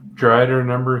 Alright. Drider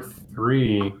number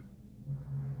 3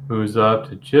 moves up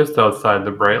to just outside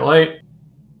the bright light.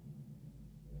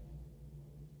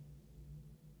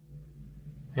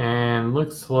 And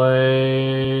looks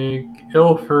like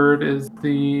Ilford is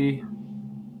the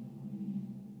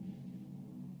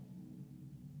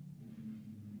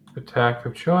attack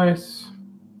of choice.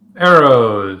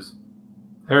 Arrows.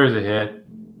 There's a hit.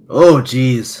 Oh,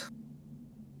 jeez.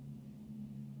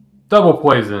 Double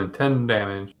poison, 10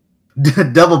 damage.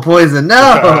 Double poison, no!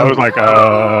 I was like,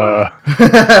 No!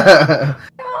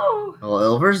 Well,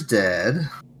 Ilver's dead.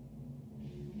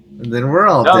 And then we're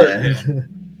all No, dead.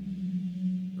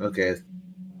 Okay.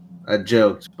 I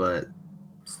joked, but...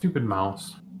 Stupid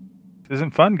mouse. This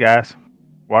isn't fun, guys.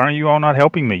 Why aren't you all not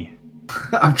helping me?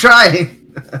 I'm trying!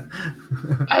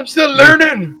 I'm still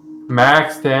learning.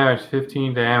 Max damage,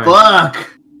 15 damage. Fuck!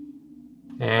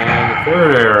 And the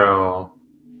third arrow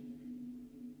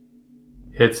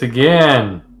hits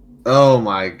again. Oh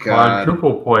my god.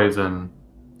 Quadruple poison.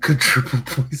 Quadruple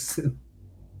poison.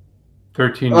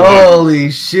 13 damage.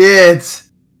 Holy shit!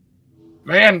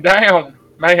 Man down.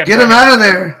 Man Get him out of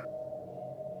there!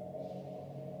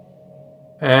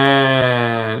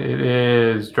 And it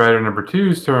is Drider number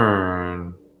 2's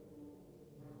turn.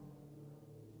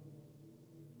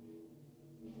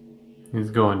 He's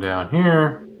going down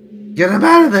here. Get him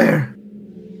out of there!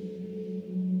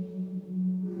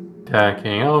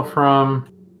 Attacking Elfram.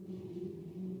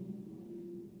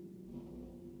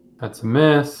 That's a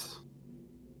miss.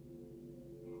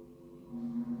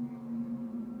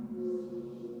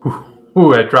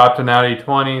 Ooh, I dropped an natty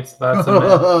 20, so that's a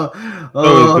miss.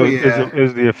 Oh, is, yeah.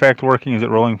 is the effect working? Is it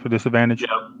rolling for disadvantage? Yep,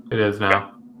 it is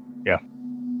now. Yeah.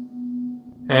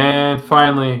 And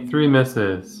finally, 3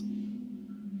 misses.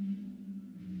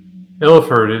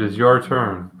 Ilford, it is your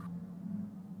turn.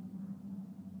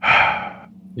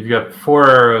 You've got 4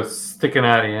 arrows sticking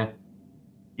out of you.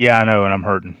 Yeah, I know, and I'm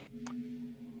hurting.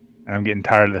 And I'm getting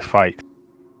tired of this fight.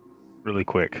 Really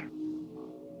quick.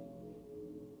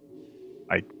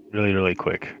 Like, really, really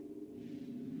quick.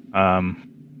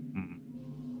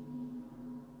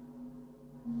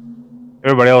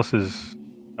 Everybody else is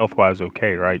health-wise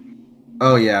okay, right?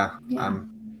 Oh yeah, Yeah.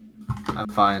 I'm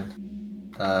fine.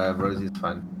 Rosie's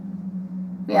fine.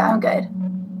 Yeah, I'm good.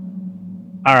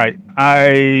 All right, I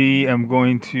am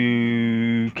going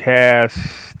to cast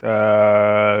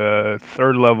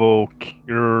third level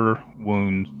Cure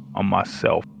Wounds on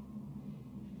myself.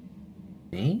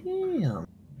 Damn.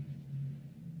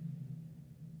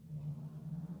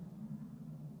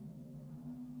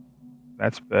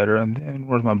 That's better. And then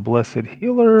where's my Blessed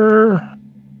Healer?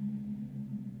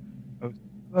 Those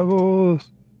levels.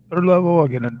 Third level, I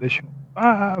get an additional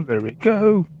 5. There we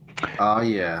go. Oh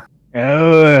yeah.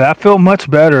 I feel much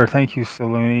better. Thank you,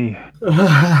 Saluni.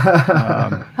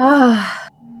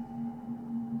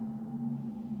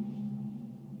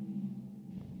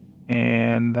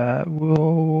 And that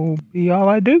will be all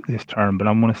I do this turn, but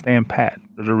I'm going to stand pat.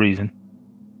 There's a reason.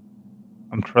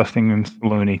 I'm trusting in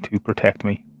Saluni to protect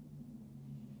me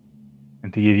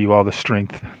and to give you all the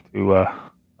strength to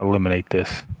eliminate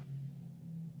this.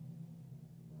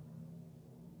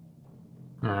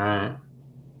 Alright.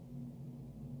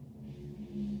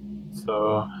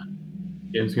 So,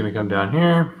 Gabe's gonna come down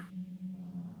here.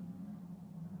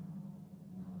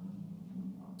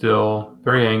 Still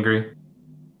very angry.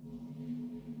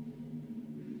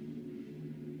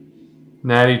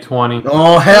 Natty 20.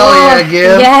 Oh hell yeah,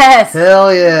 Gib! Yes.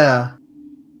 Hell yeah.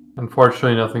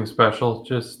 Unfortunately, nothing special.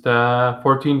 Just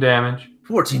 14 damage.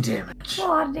 14 damage. A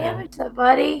lot of damage, there,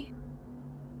 buddy.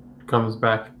 Comes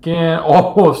back again.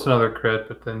 Almost another crit,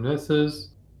 but then misses.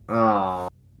 Oh.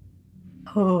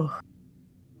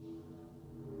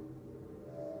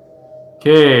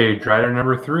 Okay, Drider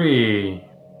number 3.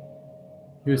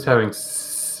 He was having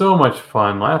so much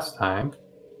fun last time.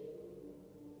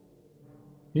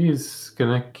 He's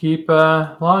gonna keep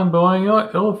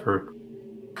longbowing Illiford.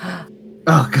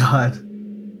 Oh god.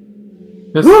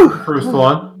 This is the first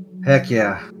one. Heck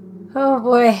yeah. Oh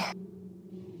boy.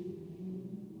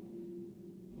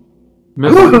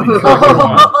 Misses the second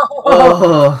one.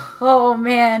 Oh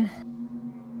man.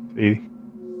 See?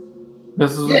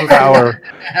 This is the power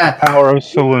of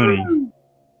Saluni.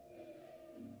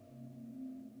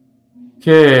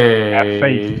 Have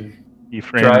faith, Okay. you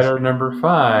friends. Drider number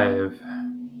 5.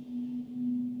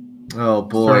 Oh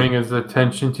boy. Turning his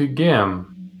attention to Gim.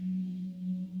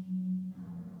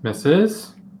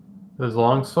 Misses. His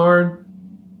longsword.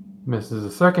 Misses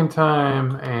a second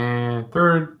time. And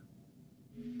third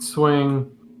swing.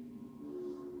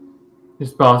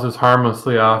 Just bounces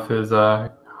harmlessly off his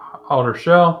outer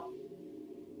shell.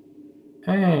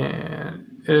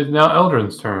 And it is now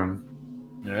Eldrin's turn.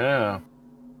 Yeah.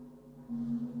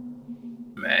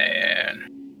 Man.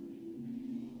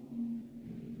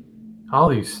 All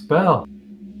these spells.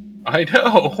 I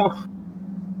know.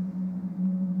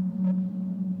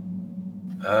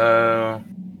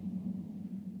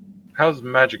 How's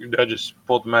magic? Did I just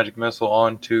pull the magic missile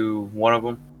onto one of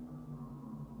them?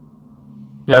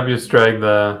 Yeah, just drag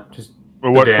the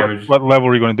damage. What level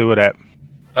are you going to do it at?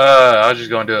 I was just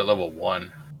going to do it at level 1.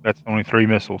 That's only 3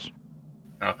 missiles.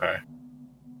 Okay.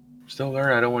 Still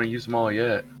learning. I don't want to use them all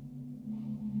yet.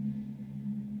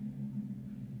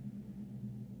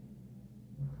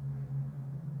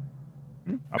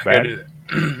 Not bad.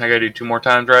 I gotta do 2 more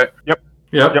times, right? Yep.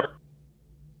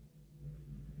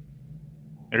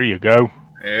 There you go.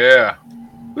 Yeah.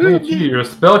 Look at you, you're a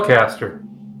spellcaster.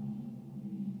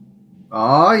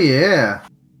 Oh yeah.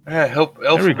 Yeah, help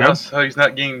Elfin out so he's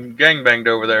not getting gangbanged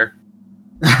over there.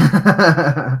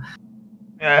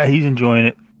 Yeah, he's enjoying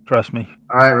it. Trust me.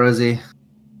 All right, Rosie.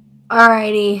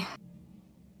 Alrighty.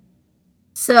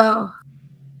 So,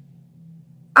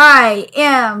 I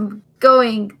am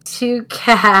going to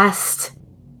cast.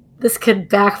 This could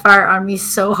backfire on me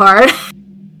so hard.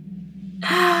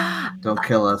 Don't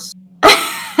kill us.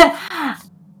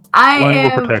 I One will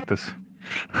am protect us.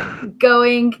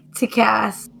 going to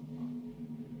cast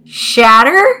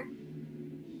Shatter.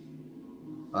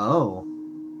 Oh.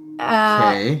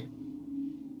 Okay.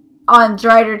 On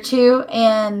Drider 2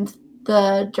 and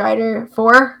the Drider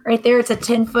 4 right there. It's a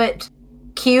 10-foot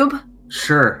cube.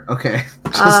 Sure. Okay.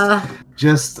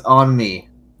 Just on me.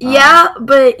 Yeah,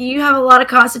 but you have a lot of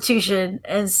constitution,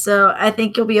 and so I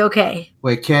think you'll be okay.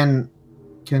 Wait, can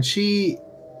she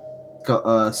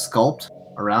sculpt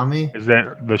around me?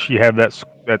 Does she have that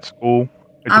school?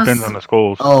 It depends on the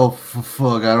schools. Oh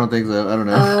fuck! I don't think so. I don't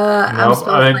know. Nope,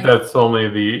 I think that's only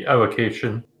the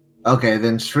evocation. Okay,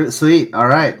 then sweet. All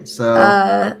right, so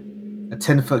a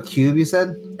 10-foot cube, you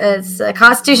said? It's a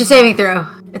Constitution saving throw.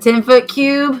 A 10-foot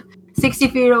cube, 60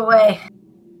 feet away.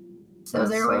 So is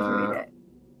there a way for me to?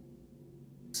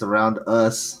 It's around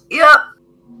us. Yep.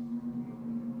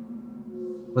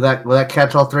 Will that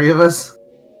catch all 3 of us?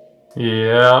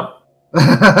 Yeah.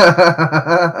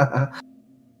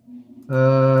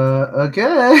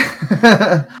 Okay.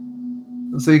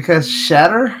 So you cast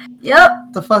Shatter? Yep.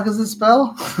 The fuck is this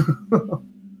spell?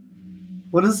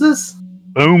 What is this?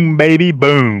 Boom, baby,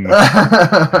 boom.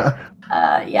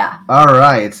 Yeah. All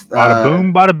right. Bada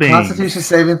boom, bada bing. Constitution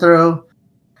saving throw,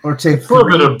 or take It's a little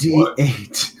bit of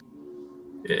 3d8.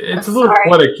 It's a little Sorry.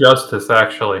 poetic justice,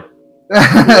 actually.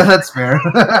 That's fair.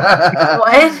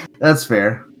 What? That's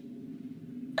fair.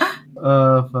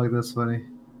 Oh, fuck, that's funny.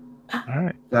 All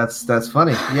right. That's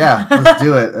funny. Yeah, let's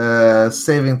do it.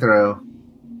 Saving throw.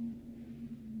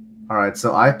 All right,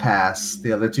 so I pass.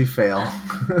 The other two fail.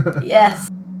 Yes.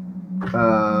 You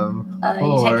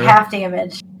You take half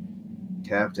damage,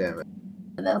 Half damage.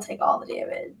 and they'll take all the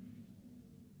damage.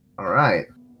 All right.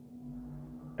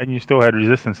 And you still had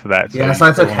resistance to that. Yeah, you so I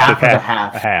took still half of the a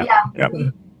half. half. Yeah.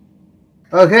 Yep.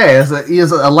 Okay, it's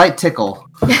a light tickle.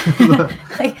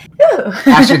 Like, ooh.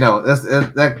 Actually, no,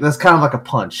 that's kind of like a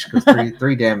punch because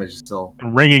three damage is still.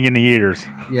 Ringing in the ears.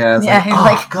 Yeah, it's Yeah, like, he's oh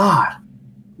like- god,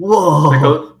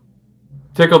 whoa.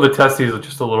 Tickle the testes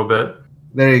just a little bit.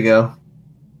 There you go.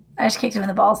 I just kicked him in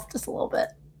the balls just a little bit.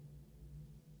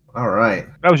 All right.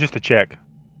 That was just a check.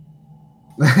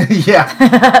 Yeah,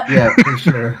 Yeah. yeah, for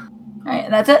sure. All right,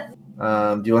 that's it.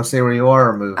 Do you want to stay where you are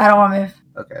or move? I don't want to move.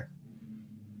 Okay.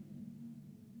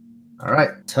 All right,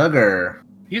 Tugger.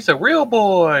 He's a real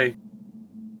boy.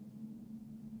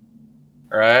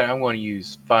 All right, I'm going to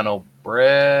use Final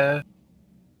Breath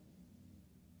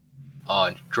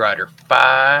on Drider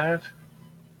 5.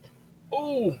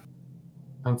 Oh,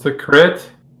 That's a crit.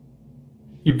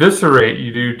 Eviscerate.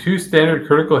 You do 2 standard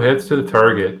critical hits to the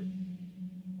target.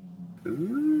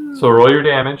 ooh. So roll your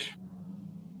damage.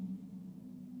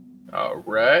 All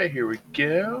right, here we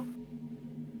go.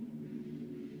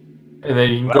 And then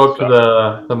you can go up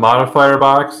to the modifier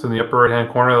box in the upper right hand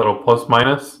corner, that little plus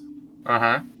minus, Uh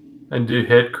huh. and do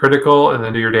hit critical and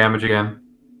then do your damage again.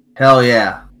 Hell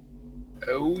yeah.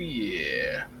 Oh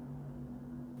yeah.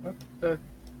 What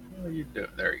are you doing?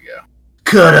 There you go.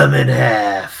 Cut him in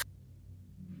half.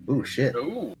 Ooh, shit.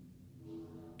 Ooh.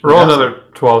 Roll Yeah. another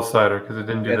 12-sider because it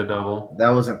didn't do the double. That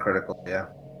wasn't critical, yeah.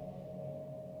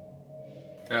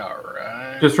 All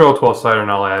right. Just roll a 12-sider and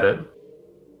I'll add it.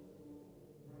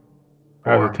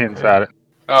 I was a 10-sided.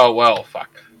 Oh well, fuck.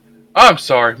 I'm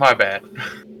sorry, my bad.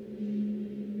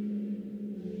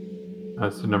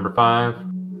 That's the number 5.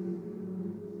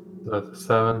 So that's a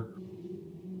 7.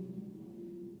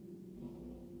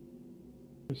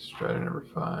 Just try to number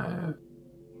 5.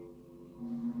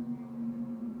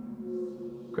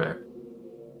 Okay.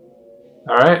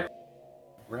 All right.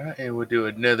 Right, and we'll do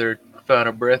another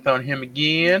Final Breath on him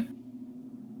again.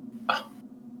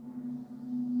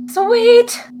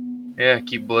 Sweet. Yeah,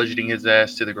 keep bludgeoning his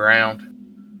ass to the ground.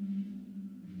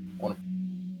 Oh,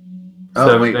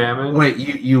 7 wait. damage. Wait,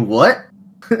 you what?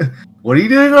 What are you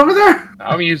doing over there?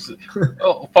 I'm using.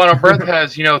 Oh, Final Breath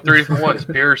has 3 different ones: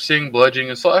 piercing, bludgeoning,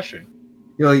 and slashing.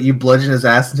 You bludgeon his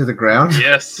ass into the ground?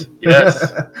 Yes, yes.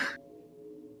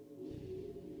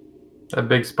 That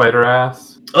big spider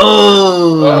ass.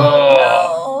 Oh!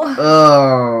 Oh.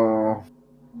 Oh!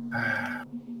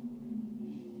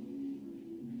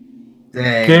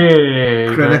 Dang.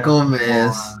 Okay. Critical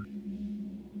miss.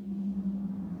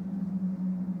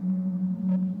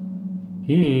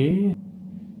 He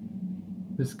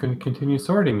is going to continue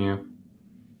sorting you.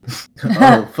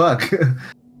 Oh, fuck.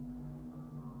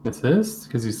 This is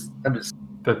because he's I'm just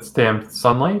that's damn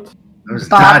sunlight.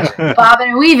 dodging. Bobbing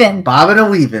and weaving. Bobbing and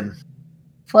weaving.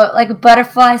 Float like a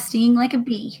butterfly, sting like a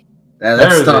bee. That's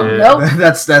There it stung. is. Nope.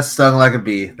 That's stung like a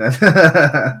bee.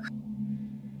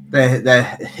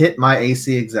 That hit my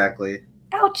AC exactly.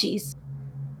 Ouchies.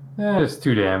 It's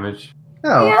 2 damage.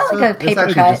 No, Yeah, so like a it's paper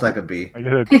actually cut. just like a bee. Like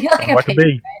a, Like a like a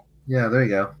bee. Yeah, there you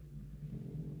go.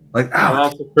 Like, And ow.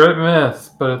 that's a crit miss,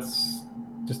 but it's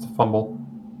just a fumble.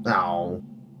 Ow.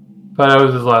 But that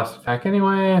was his last attack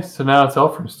anyway, so now it's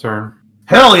Elfram's turn.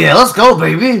 Hell yeah, let's go,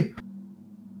 baby!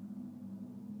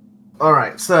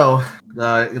 Alright, so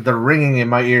the ringing in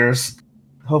my ears.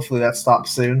 Hopefully that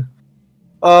stops soon.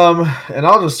 And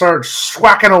I'll just start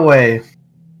swacking away.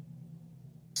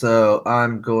 So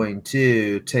I'm going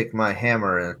to take my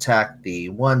hammer and attack the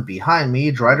one behind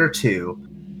me, Drider 2,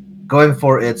 going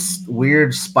for its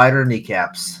weird spider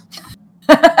kneecaps.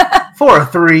 For a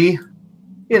 3,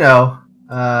 oh,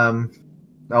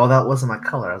 that wasn't my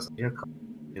color. I was your color.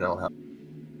 That'll help.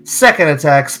 Second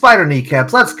attack, spider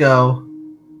kneecaps. Let's go.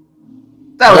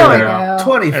 That There was we better. go.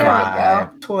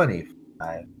 25.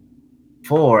 25.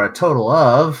 For a total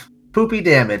of poopy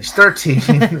damage,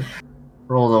 13.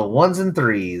 Roll the 1s and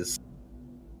 3s.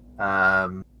 I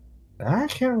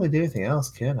can't really do anything else,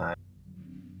 can I?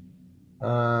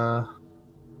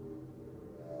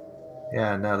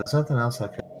 Yeah, no, there's nothing else I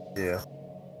can do.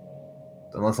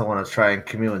 Unless I want to try and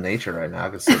commune with nature right now, I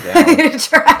could sit down.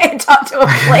 Try and talk to a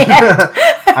plant.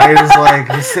 I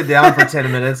can just sit down for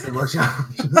 10 minutes and look out.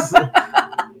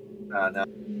 No.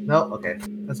 Nope, okay.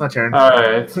 That's my turn.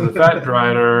 Alright, so the Fat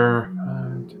Drider.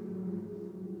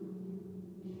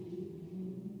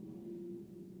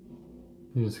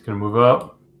 He's just going to move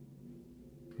up.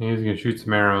 He's going to shoot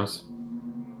some arrows.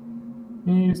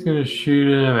 He's going to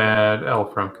shoot him at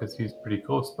Elfram because he's pretty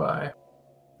close by.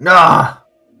 Nah!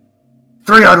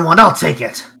 3-on-1, I'll take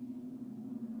it.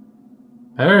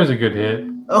 There's a good hit.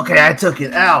 Okay, I took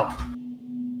it. Ow.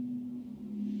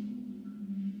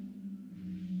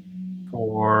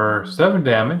 For 7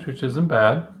 damage, which isn't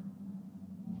bad.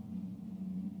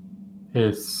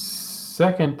 His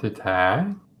second attack.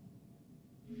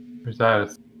 Where's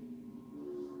that?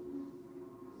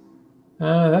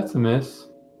 That's a miss.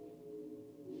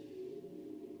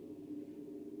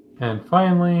 And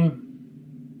finally,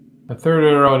 a third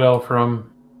arrow at Elfram.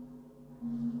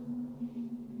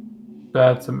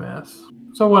 That's a miss.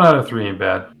 So 1 out of 3 ain't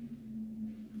bad.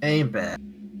 Ain't bad.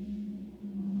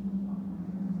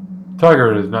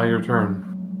 Tugger, it is now your turn.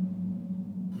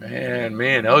 Man,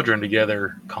 me and Eldrin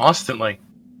together constantly.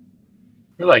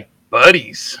 We're like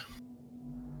buddies.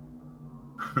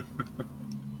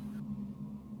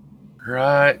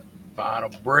 Right. Final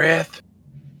breath.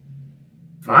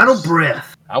 Final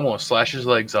breath. I want to slash his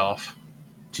legs off.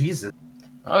 Jesus.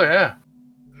 Oh, yeah.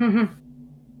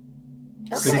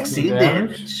 16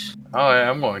 damage. Oh,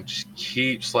 yeah. I'm going to just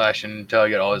keep slashing until I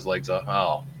get all his legs off.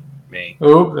 Oh, me.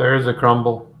 Oh, there's a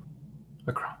crumble.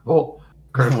 A crumble.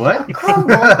 What? A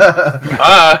crumble.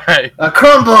 Hi. A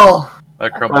crumble. I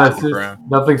crumbled to the It's ground.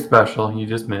 nothing special. You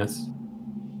just miss.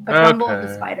 A crumble of Okay.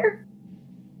 the spider.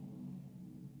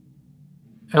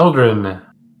 Eldrin.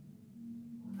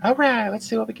 All right, let's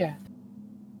see what we got.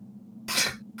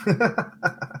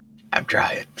 I'm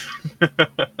trying.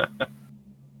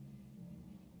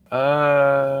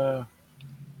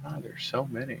 There's so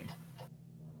many.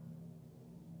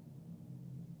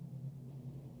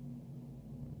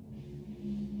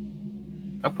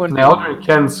 I'm putting. Now, Eldrin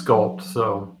can sculpt,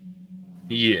 so.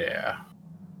 Yeah.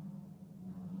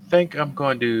 I think I'm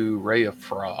going to do Ray of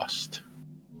Frost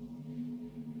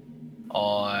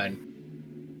on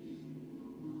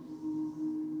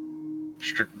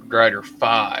Strider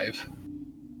 5.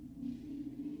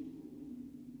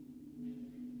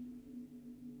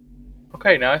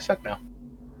 Okay, now I suck now.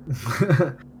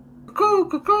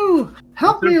 Cuckoo!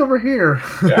 Help me over here.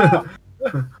 Yeah.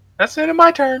 That's the end of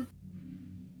my turn.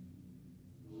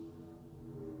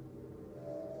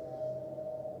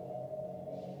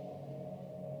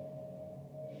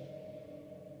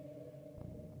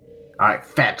 Alright,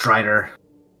 Fat Drider.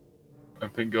 I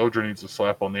think Eldrin needs a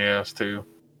slap on the ass, too.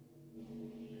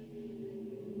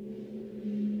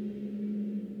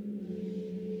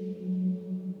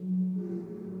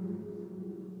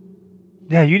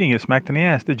 Yeah, you didn't get smacked in the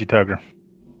ass, did you, Tugger?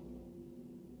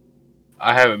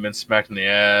 I haven't been smacked in the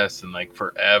ass in like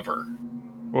forever.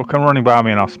 Well, come running by me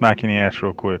and I'll smack you in the ass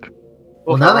real quick.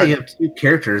 Well, now that you have 2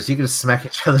 characters, you can just smack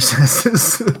each other's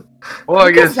asses. Well, I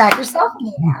You can guess smack yourself in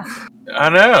the ass. I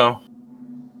know.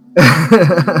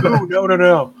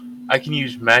 No. I can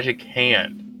use Magic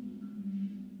Hand.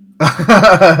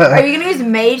 Are you gonna use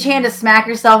Mage Hand to smack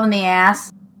yourself in the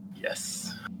ass?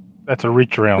 Yes. That's a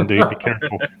reach around, dude. Be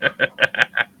careful.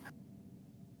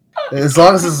 As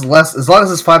long as it's less, as long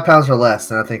as it's 5 pounds or less,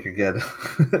 then I think you're good.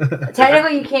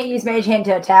 Technically, you can't use Mage Hand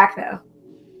to attack, though.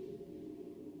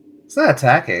 It's not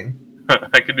attacking.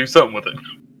 I could do something with it.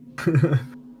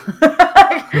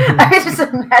 I can just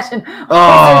imagine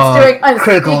Oh, doing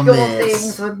critical unspeakable miss.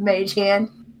 things with Mage Hand.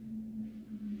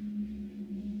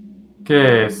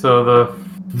 Okay, so the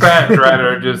Fat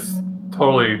Drider just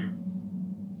totally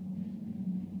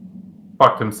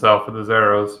fucked himself with his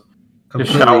arrows.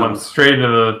 Just shot one straight into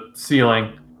the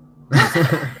ceiling. Yeah,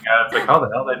 it's like, how the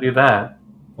hell did I do that?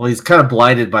 Well, he's kind of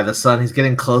blinded by the sun. He's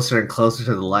getting closer and closer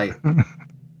to the light.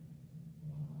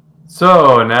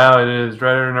 So now it is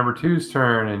Drider number 2's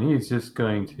turn, and he's just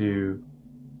going to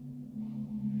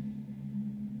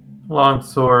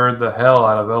longsword the hell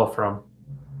out of Elfram.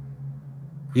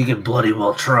 You can bloody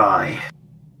well try.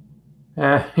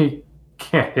 He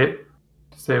can't hit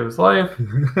to save his life.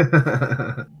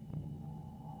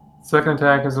 Second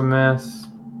attack is a miss.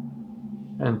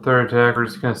 And third attack we're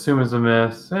just going to assume is a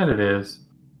miss. And it is.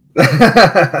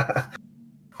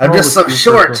 I'm just so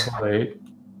short.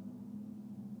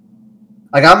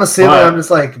 Like, I'm assuming I'm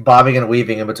just like bobbing and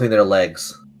weaving in between their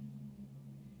legs.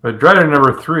 But Drider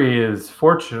number 3 is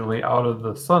fortunately out of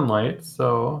the sunlight,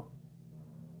 so...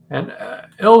 And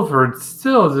Ilford's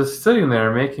still just sitting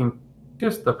there making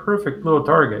just the perfect little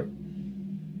target.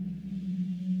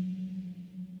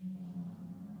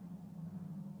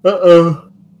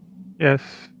 Uh-oh. Yes.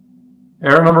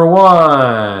 Arrow number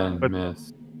 1. But-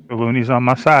 Miss. The Looney's on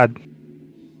my side.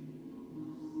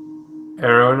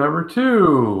 Arrow number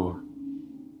 2.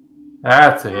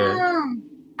 That's a hit.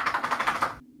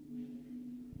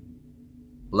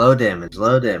 Low damage,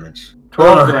 low damage.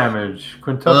 12 damage.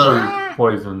 Quintuply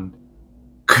poisoned.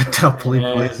 Quintuply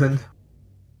And- poisoned.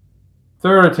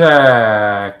 Third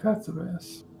attack. That's a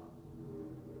miss.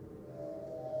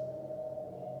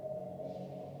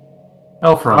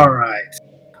 Elfram. Alright.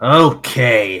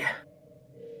 Okay.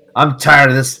 I'm tired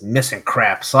of this missing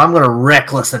crap, so I'm gonna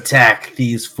reckless attack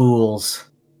these fools.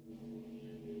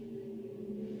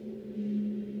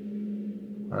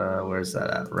 Where's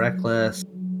that at? Reckless.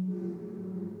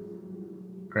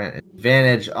 Grant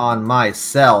advantage on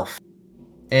myself.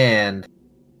 And,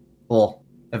 well,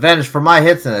 advantage for my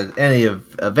hits and any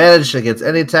advantage against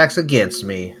any attacks against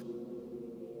me.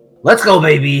 Let's go,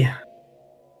 baby!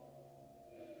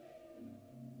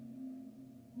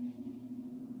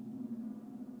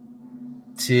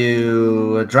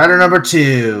 To Drider number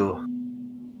 2.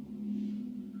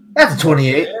 That's a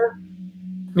 28.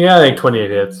 Yeah, I think 28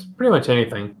 hits. Pretty much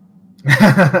anything.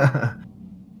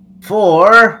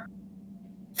 For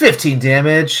 15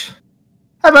 damage.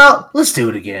 How about let's do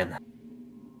it again?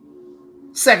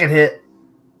 Second hit.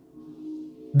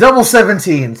 Double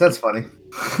 17s. That's funny.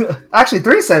 Actually,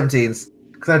 3 17s.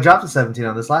 Because I dropped a 17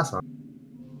 on this last one.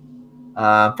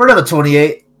 For another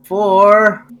 28.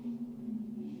 For...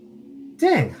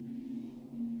 Dang.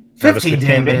 15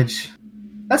 damage.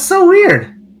 That's so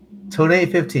weird.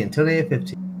 28, 15. 28,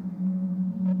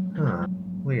 15. Huh.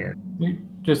 Weird. You're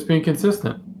just being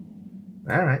consistent.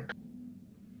 Alright.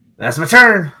 That's my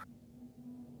turn.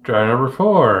 Try number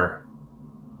 4.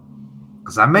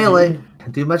 Because I'm melee.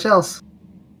 Can't do much else.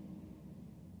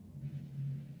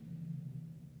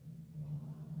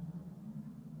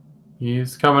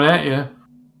 He's coming at you.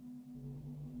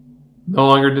 No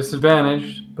longer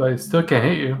disadvantaged, but he still can't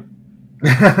hit you.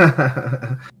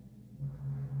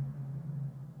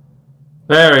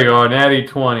 There we go, natty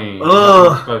 20.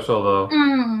 Ugh. Nothing special though.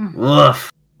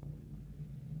 Woof.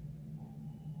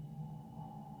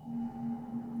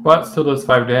 But still does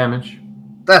 5 damage.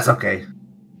 That's okay.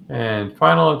 And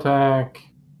final attack.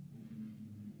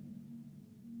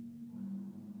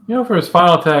 You know, for his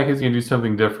final attack, he's going to do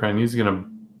something different. He's going to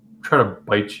try to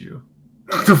bite you.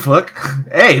 What the fuck?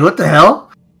 Hey, what the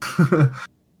hell?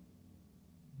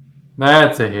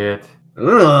 That's a hit.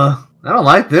 Ugh. I don't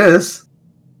like this.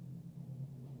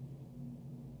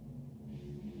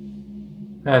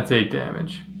 That's 8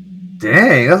 damage.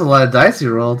 Dang, that's a lot of dice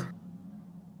you rolled.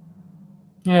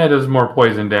 Yeah, it does more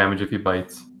poison damage if he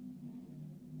bites.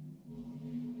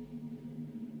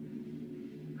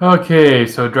 Okay,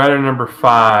 so Drider number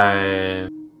 5.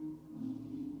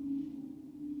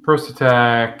 First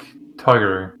attack,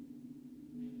 Tugger.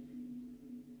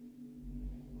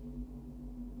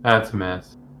 That's a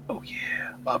miss. Oh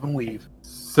yeah, bob and weave.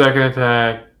 Second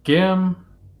attack, Gim.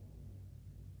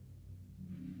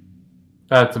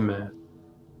 That's a miss.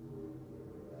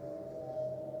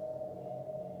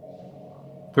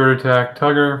 Third attack,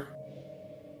 Tugger.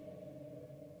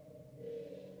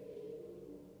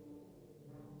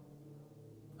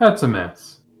 That's a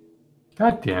miss.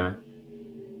 God damn it.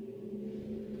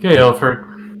 Okay, Ilford.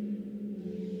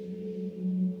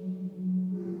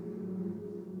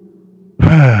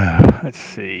 Let's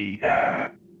see.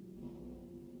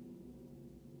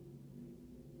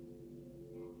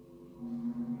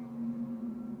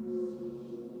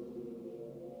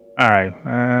 Alright,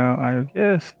 well, I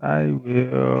guess I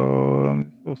will.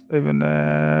 I'm still saving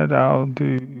that. I'll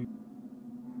do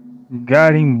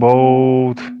Guiding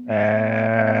Bolt at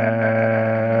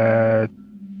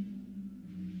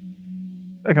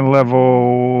second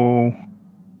level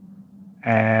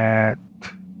at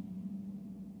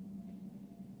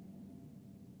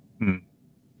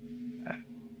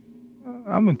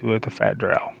I'm gonna do it to Fat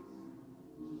Drow.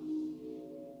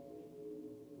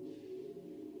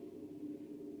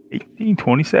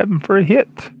 $18.27 for a hit.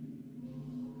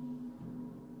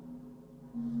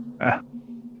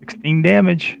 16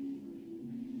 damage.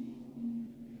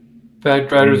 Fat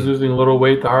Drider's losing a little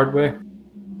weight the hard way.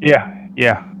 Yeah,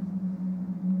 yeah.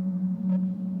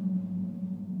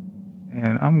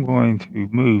 And I'm going to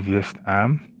move this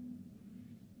time.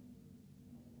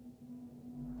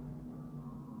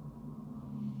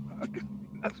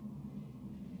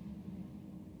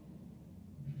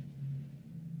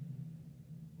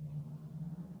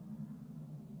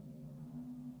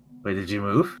 Wait, did you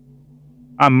move?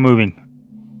 I'm moving.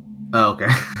 Oh, okay.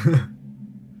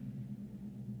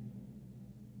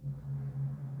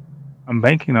 I'm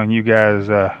banking on you guys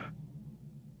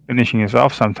finishing this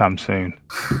off sometime soon.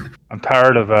 I'm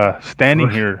tired of standing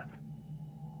here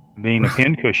being a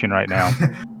pincushion right now. Yeah,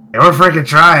 we're freaking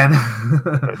trying.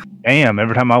 Damn,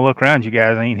 every time I look around, you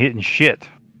guys ain't hitting shit.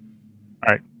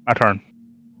 All right, my turn.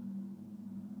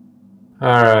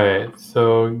 Alright,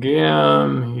 so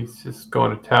Gam, he's just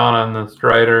going to town on this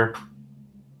Strider.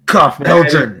 Cough,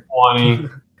 Eldrin. 20.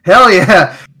 Hell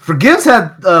yeah. Forgives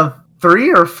had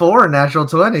 3 or 4 natural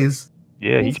 20s.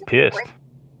 Yeah, he's pissed.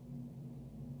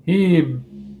 He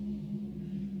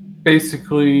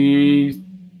basically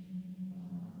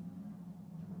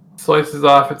slices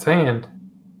off its hand.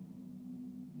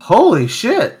 Holy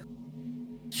shit.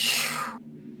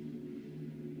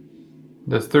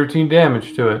 Does 13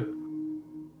 damage to it.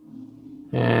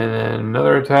 And then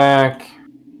another attack.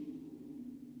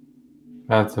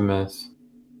 That's a miss.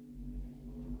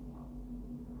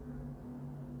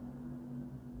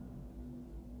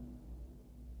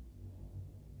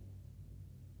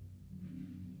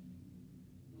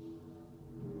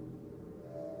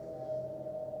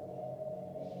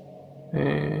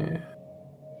 And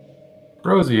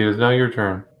Rosie, it is now your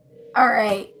turn. All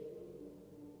right.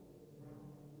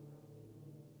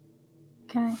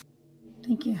 Okay.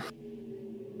 Thank you.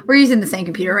 We're using the same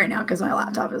computer right now because my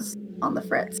laptop is on the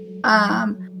fritz.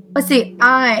 Let's see.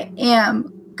 I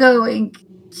am going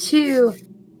to.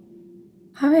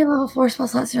 How many level 4 spell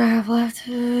slots do I have left?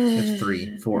 It's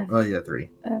 3, 4. Oh yeah, 3.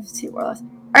 I have 2 more left.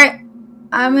 All right.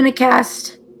 I'm gonna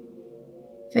cast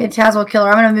Phantasmal Killer.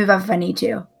 I'm gonna move up if I need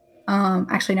to.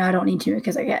 Actually, no, I don't need to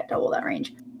because I get double that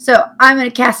range. So I'm gonna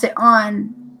cast it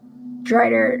on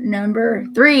Strider number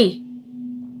 3.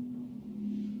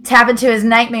 Tap into his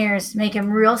nightmares, make him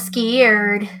real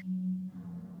scared.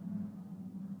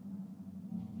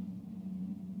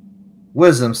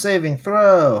 Wisdom saving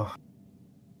throw.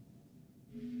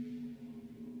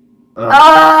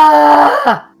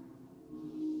 Ah!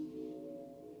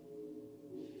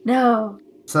 No.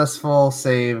 Successful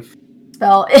save.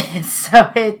 Spell is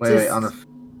so it Wait, on the.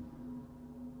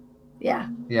 Yeah.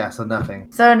 Yeah, so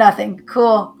nothing. So nothing. Cool.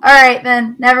 All right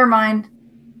then. Never mind.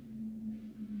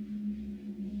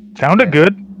 Sounded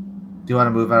good. Do you want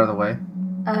to move out of the way?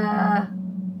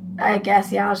 I guess,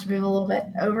 yeah, I'll just move a little bit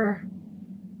over.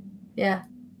 Yeah.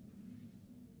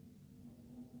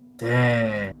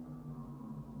 Dang.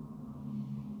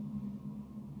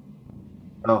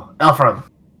 Oh, Elfram.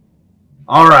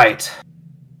 All right.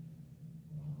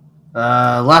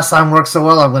 Last time worked so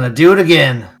well, I'm going to do it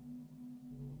again.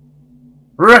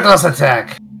 Reckless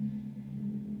attack.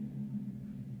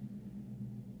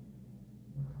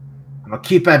 I'm going to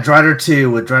keep at Drider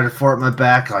 2 with Drider 4 at my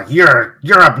back. Like, you're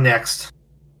up next.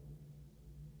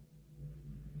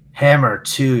 Hammer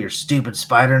 2, your stupid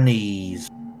spider knees.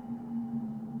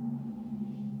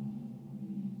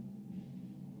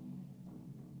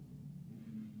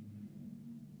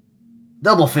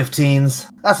 Double 15s.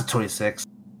 That's a 26.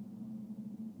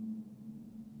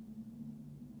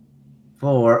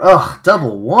 4. Ugh,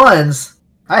 double 1s.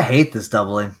 I hate this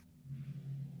doubling.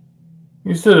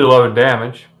 You still did 11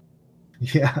 damage.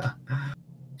 Yeah.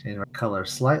 Change my color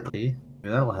slightly.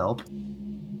 Maybe that'll help.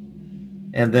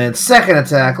 And then second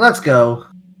attack. Let's go.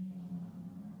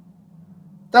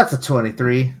 That's a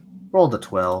 23. Rolled a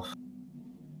 12.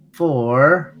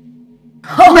 4.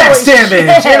 Max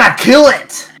damage! And I kill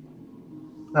it!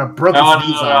 I broke his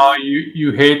knees off.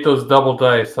 You hate those double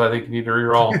dice, so I think you need to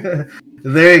reroll.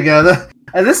 There you go.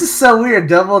 And this is so weird.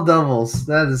 Double doubles.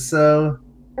 That is so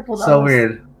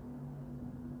weird.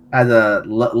 Had the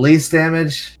least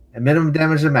damage, and minimum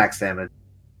damage, and max damage.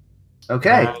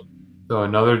 Okay. So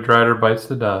another Drider bites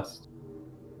the dust.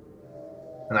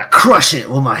 And I crush it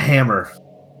with my hammer.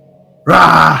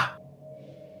 Rah!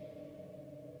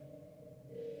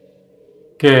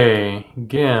 Okay,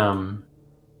 Gim.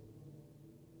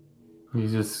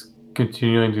 He's just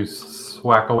continuing to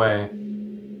swack away.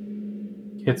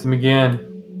 Hits him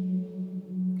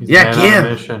again. He's yeah, Gim.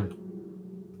 Mission.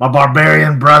 My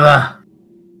barbarian brother.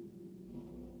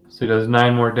 So he does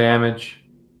 9 more damage.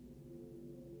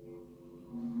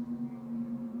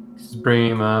 He's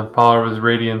bringing the power of his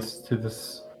radiance to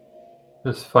this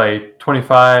fight.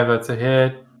 25, that's a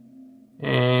hit.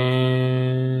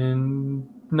 And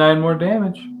 9 more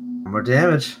damage. More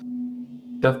damage.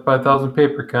 Death by 1,000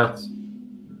 paper cuts.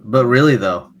 But really,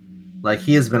 though, like,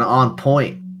 he has been on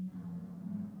point.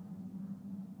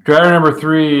 Driver number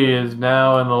 3 is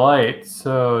now in the light,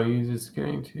 so he's just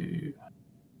going to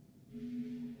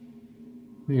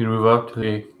move up to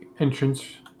the entrance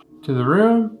to the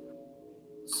room,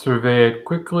 survey it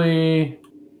quickly,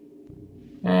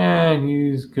 and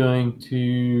he's going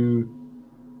to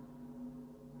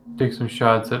take some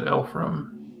shots at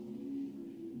Elfram.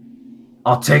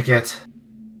 I'll take it.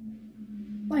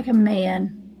 Like a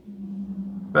man.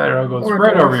 That arrow goes Or a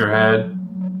right dwarf. over your head.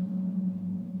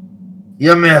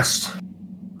 You missed.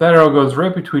 That arrow goes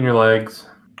right between your legs.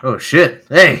 Oh shit!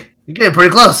 Hey, you're getting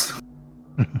pretty close.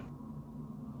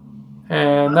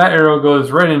 And that arrow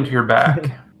goes right into your back.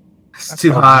 It's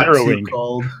too hot, too zeroing.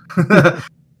 cold.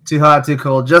 Too hot, too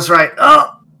cold. Just right.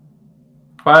 Oh!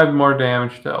 5 more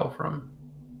damage to Elfram.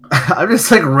 I'm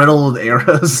just like riddled with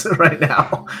arrows right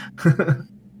now.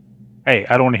 Hey,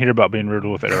 I don't want to hear about being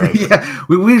riddled with arrows. Yeah,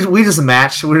 we just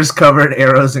match. We're just covered in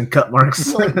arrows and cut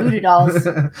marks. Like voodoo dolls.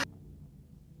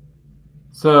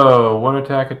 So, 1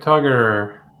 attack at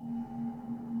Tugger.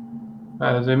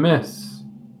 That is a miss.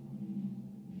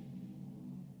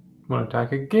 1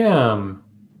 attack at Gim.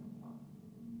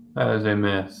 That is a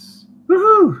miss.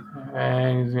 Woohoo!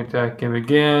 And he's going to attack Gim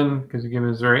again, because Gim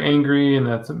is very angry, and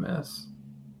that's a miss.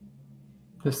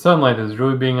 The sunlight is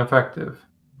really being effective.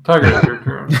 Tugger, it's your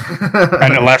turn.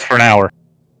 And it lasts for an hour.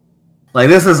 Like,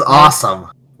 this is awesome.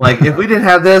 Like, if we didn't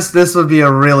have this would be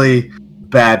a really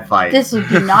bad fight. This would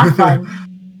be not fun.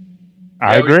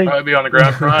 I Yeah, we'd agree. probably be on the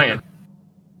ground crying.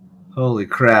 Holy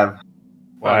crap.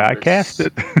 Why I cast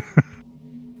it.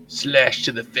 Slash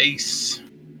to the face.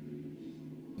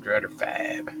 Drider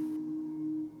 5.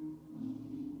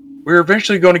 We're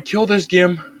eventually going to kill this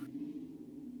Gim.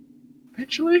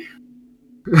 Eventually?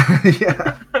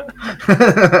 Yeah.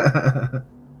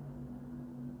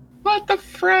 What the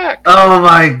frack? Oh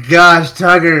my gosh,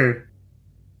 Tugger.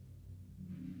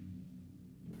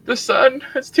 The sun,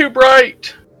 it's too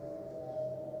bright.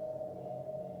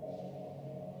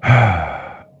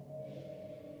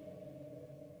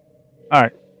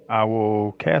 Alright. I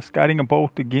will cast Guiding a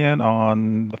Bolt again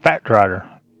on the Fat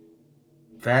Drider.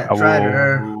 Fat I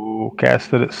Drider. will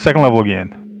cast it at 2nd level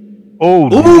again. Oh,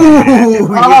 Ooh,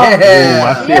 Ooh,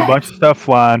 yeah. I see a bunch of stuff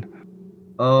flying.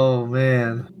 Oh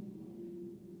man.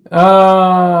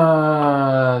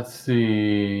 Let's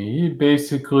see. He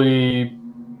basically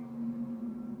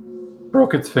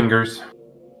broke its fingers.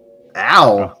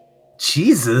 Ow.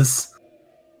 Jesus.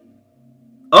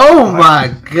 Oh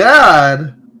my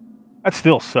god. That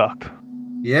still sucked.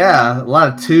 Yeah, a lot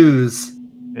of 2s.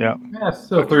 Yeah. Yeah,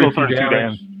 still 32 32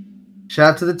 damage.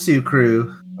 Shout out to the 2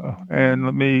 crew. And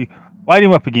let me light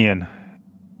him up again.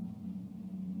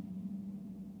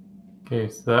 Okay,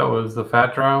 so that was the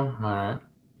fat drow. Alright.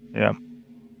 Yeah.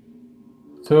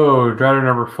 So, Drider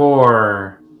number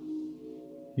 4.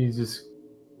 He just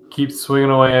keeps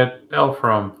swinging away at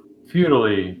Elfram.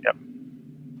 Futilely. Yep.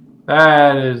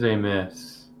 That is a miss.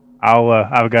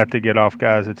 I've got to get off,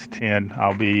 guys. It's 10.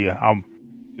 I'm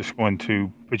just going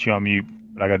to put you on mute,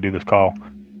 but I got to do this call.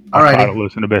 I'll try to Alrighty.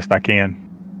 listen the best I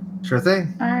can. Sure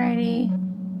thing. Alrighty.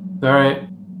 Alright.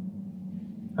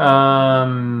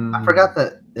 I forgot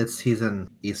that he's in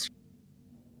East.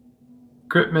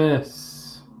 Crit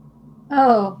miss.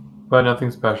 Oh. But nothing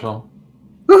special.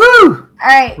 Woohoo!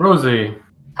 Alright. Rosie.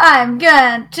 I'm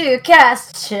going to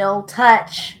cast Chill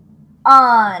Touch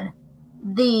on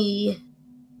the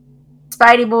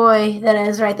Spidey boy that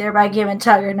is right there by Gim and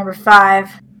Tugger, number 5.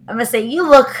 I'm going to say, you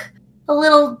look a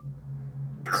little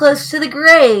close to the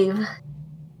grave.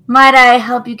 Might I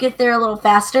help you get there a little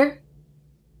faster?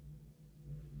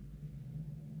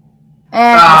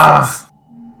 And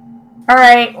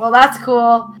alright, well that's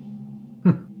cool.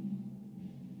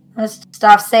 Let's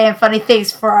stop saying funny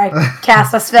things before I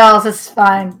cast my spells. It's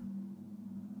fine.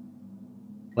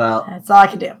 Well, That's all I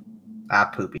can do.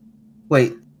 poopy.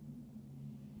 Wait.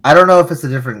 I don't know if it's a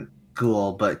different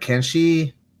ghoul, but can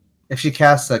she, if she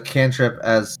casts a cantrip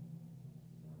as...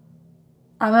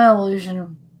 I'm an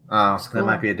illusion. Oh, School. that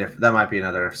might be that might be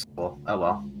another school. Oh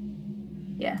well.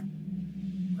 Yeah.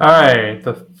 Alright,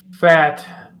 the fat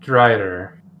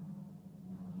Drider.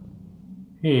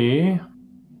 He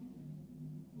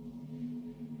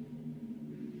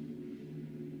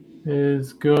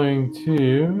is going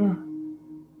to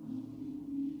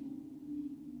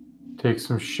take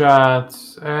some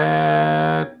shots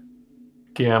at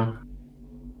Gim.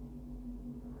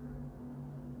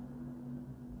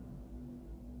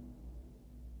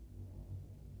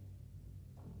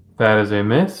 That is a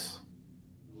miss.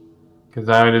 Because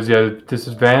not only does he have a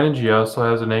disadvantage, he also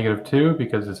has a -2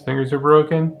 because his fingers are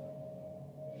broken.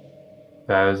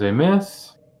 That is a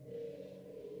miss.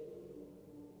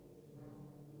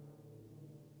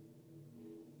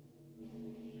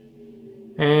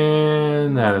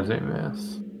 And that is a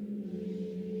miss.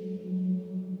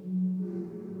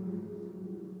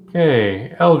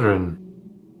 Okay, Eldrin.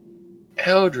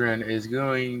 Eldrin is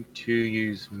going to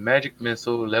use Magic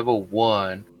Missile level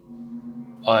 1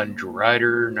 on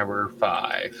Drider number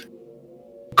 5.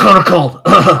 Kind of cold.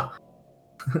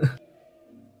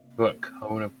 What,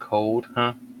 cone of cold,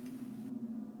 huh?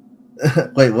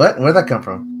 Wait, what? Where'd that come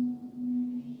from?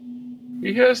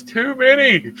 He has too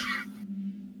many.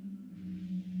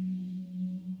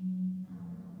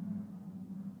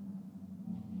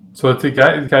 So it's a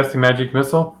guy casting magic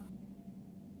missile?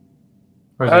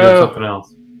 Or is he doing something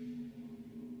else?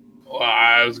 Well,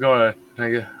 I was going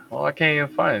to. Well, I can't even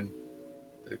find.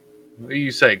 What do you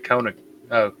say? Cone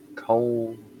of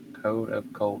cold. Cone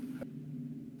of cold.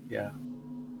 Yeah.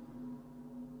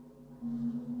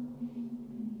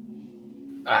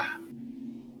 Ah.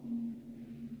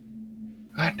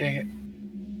 God dang it.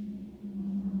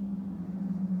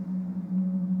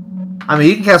 I mean,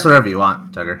 you can cast whatever you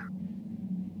want, Tugger.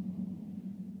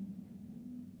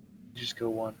 Just go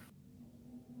one.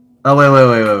 Oh, wait.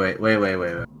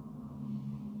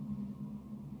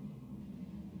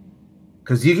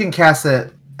 Because you can cast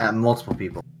it at multiple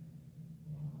people.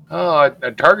 Oh, I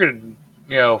targeted,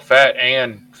 Fat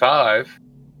and 5.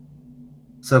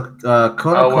 So,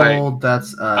 cone of cold,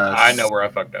 that's... I know where I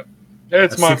fucked up.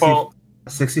 It's my fault. A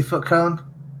 60-foot cone?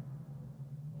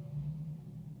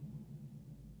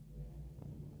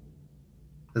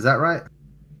 Is that right?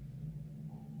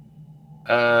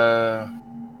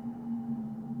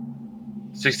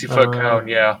 60-foot cone,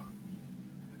 yeah.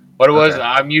 What it was,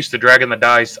 I'm used to dragging the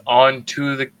dice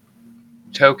onto the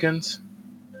tokens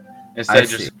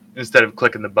instead of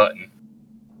clicking the button.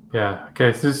 Yeah.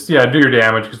 Okay. So just, do your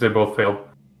damage because they both failed.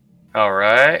 All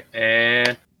right,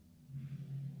 and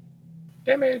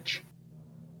damage.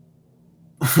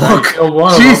 Fuck! Killed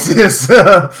one Jesus!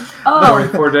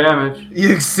 44 damage.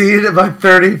 You exceeded it by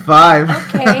 35.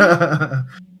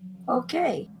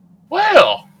 Okay.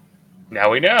 Well, now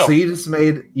we know. So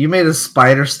you made a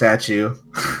spider statue,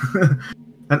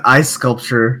 an ice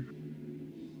sculpture.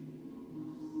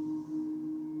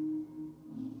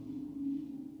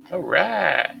 All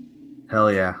right. Hell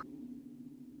yeah.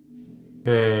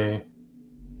 Okay.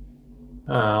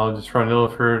 I'll just run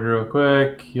Ilford real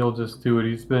quick. He'll just do what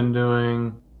he's been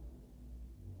doing.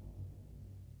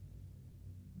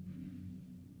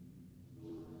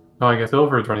 Oh, I guess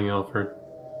Ilford's running Ilford.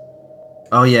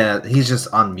 Oh yeah, he's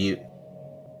just on mute.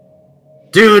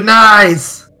 Dude,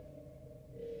 nice!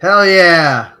 Hell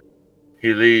yeah!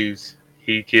 He leaves.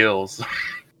 He kills.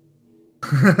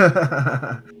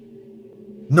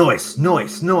 Noise.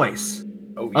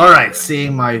 Oh, yeah. Alright,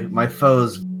 seeing my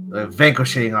foes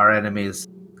vanquishing our enemies.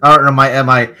 Or no, my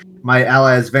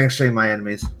allies vanquishing my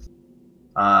enemies.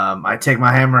 I take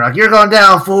my hammer like, you're going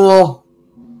down, fool!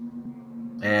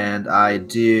 And I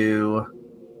do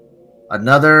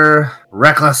another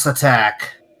reckless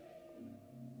attack.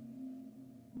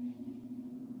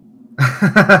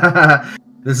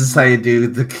 This is how you do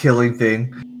the killing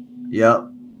thing. Yep.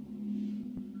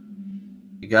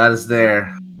 You got us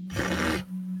there.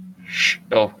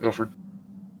 Oh, Ilford.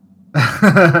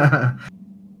 Attacking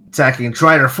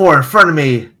Drider 4 in front of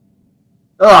me.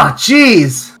 Oh,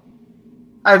 jeez!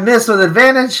 I missed with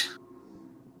advantage.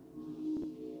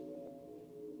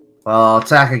 Well, I'll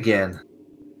attack again.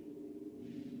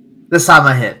 This time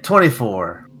I hit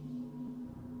 24.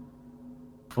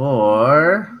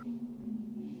 For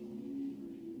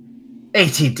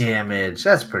 80 damage.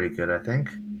 That's pretty good, I think.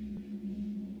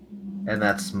 And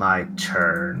that's my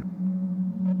turn.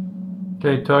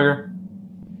 Okay, Tugger.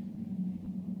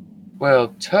 Well,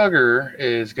 Tugger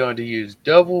is going to use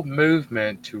double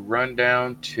movement to run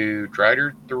down to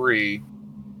Drider 3.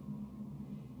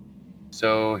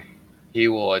 So he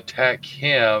will attack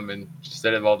him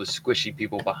instead of all the squishy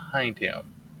people behind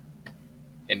him.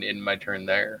 And end my turn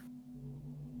there.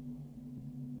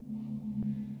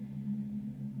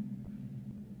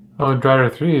 Oh,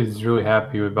 Drider 3 is really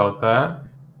happy about that.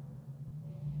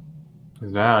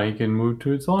 Because now he can move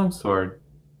to its longsword.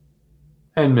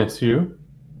 And miss you.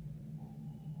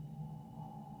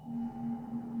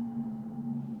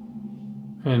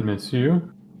 And miss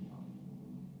you.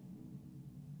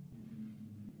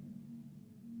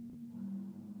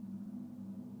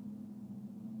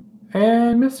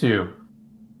 And miss you.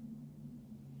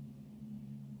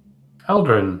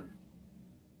 Eldrin.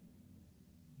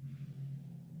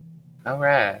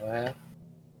 Alright, well.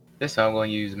 This time I'm going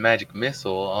to use Magic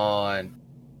Missile on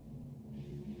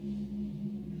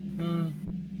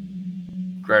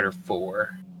Drider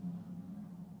 4.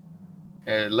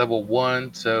 At level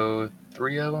 1, so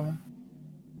 3 of them.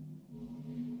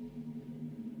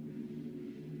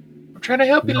 I'm trying to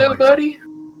help you, little buddy.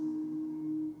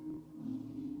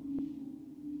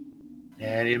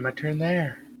 Yeah, I need my turn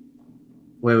there.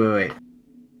 Wait.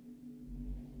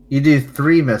 You do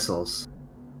 3 missiles.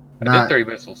 I did 3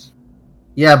 missiles.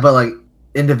 Yeah, but like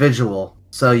individual.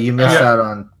 So you missed out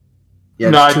on. Yeah,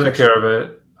 no, I took care of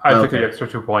it. I took Okay. the extra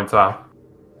 2 points off.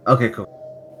 Okay,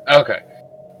 cool. Okay.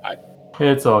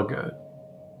 It's all good.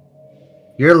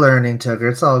 You're learning, Tucker.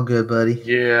 It's all good, buddy.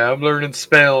 Yeah, I'm learning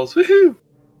spells. Woohoo!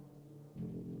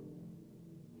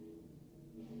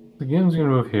 The game's gonna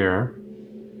move here.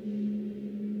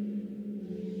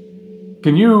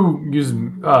 Can you use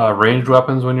ranged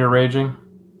weapons when you're raging?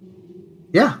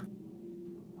 Yeah.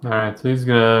 Alright, so he's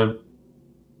gonna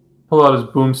pull out his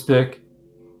boomstick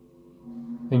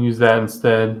and use that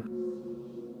instead.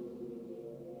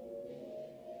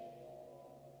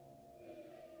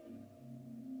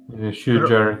 He's gonna shoot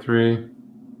Gyro 3.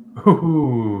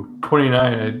 Ooh,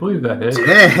 29. I believe that hits.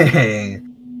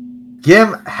 Dang.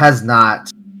 Gim has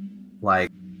not,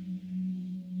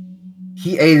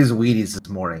 he ate his Wheaties this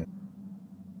morning.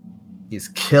 He's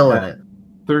killing it.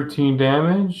 13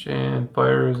 damage and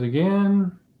fires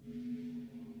again.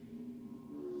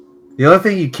 The only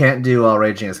thing you can't do while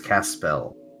raging is cast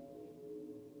spell.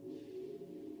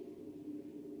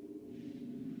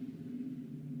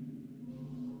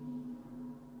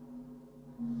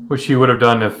 Which he would have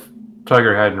done if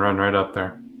Tugger hadn't run right up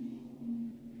there.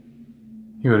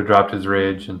 He would have dropped his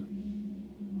rage and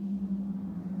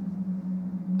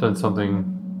done something.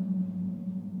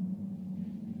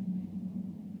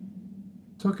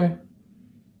 It's okay.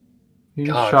 He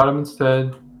just shot him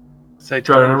instead. Say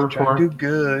Try Tugger's number trying 4. to do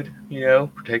good. You know,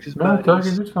 protect his No, buddies.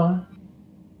 Tugger's just fine.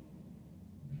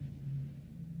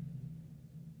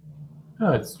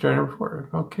 Oh, it's try number 4.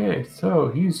 Okay, so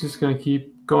he's just going to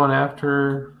keep going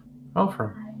after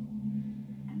Elfram.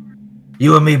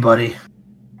 You and me, buddy.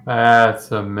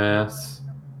 That's a miss.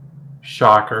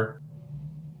 Shocker.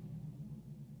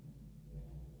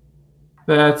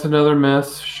 That's another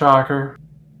miss. Shocker.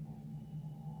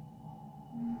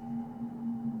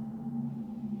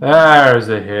 There's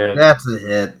a hit. That's a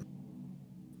hit.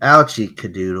 Ouchie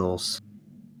cadoodles.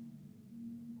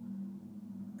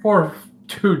 For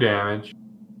 2 damage.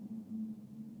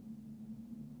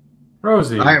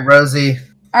 Rosie. All right, Rosie.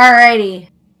 Alrighty.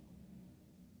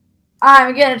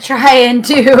 I'm gonna try and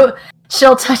do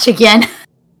Chill Touch again.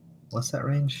 What's that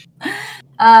range?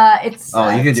 It's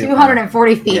you can do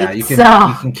 240 feet. Yeah, you can. So,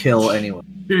 You can kill anyone.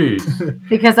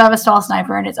 because I'm a stall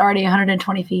sniper and it's already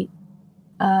 120 feet.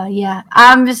 Yeah,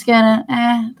 I'm just gonna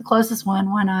the closest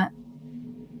one. Why not?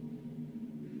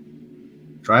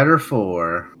 Strider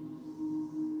 4.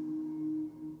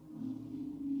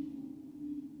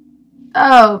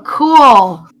 Oh,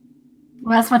 cool.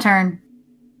 Well, that's my turn.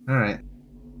 All right.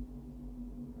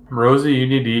 Rosie, you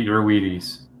need to eat your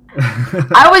Wheaties.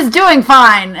 I was doing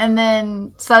fine, and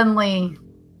then suddenly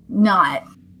not.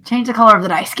 Change the color of the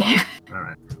dice game. All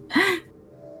right.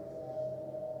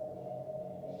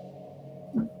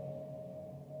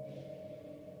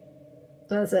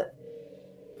 That's it.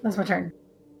 That's my turn.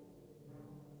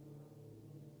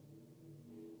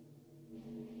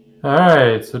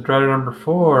 Alright, so Drider number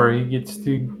 4, he gets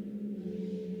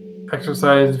to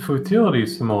exercise futility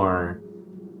some more.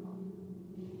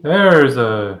 There's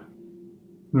a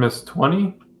miss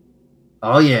 20.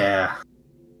 Oh, yeah.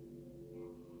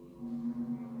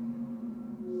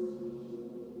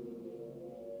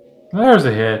 There's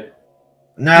a hit.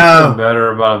 He's No. feeling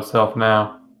better about himself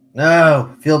now.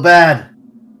 No. Feel bad.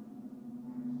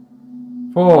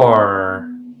 For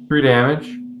 3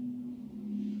 damage.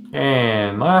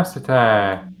 And last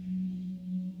attack.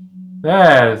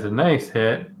 That is a nice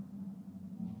hit.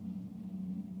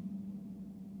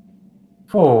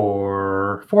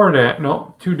 For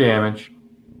 2 damage.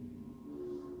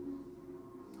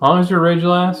 How long does your rage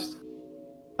last?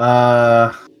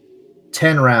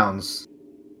 10 rounds.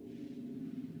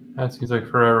 That seems like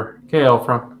forever. Okay,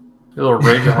 Elfram. You little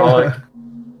rageaholic.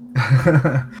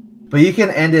 But you can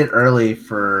end it early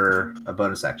for a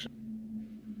bonus action.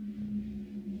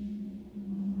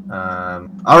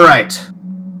 All right.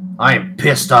 I am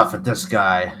pissed off at this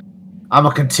guy. I'm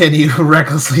gonna continue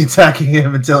recklessly attacking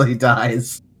him until he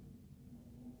dies.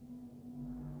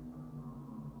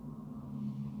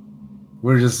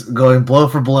 We're just going blow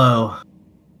for blow.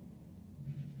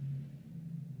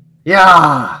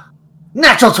 Yeah!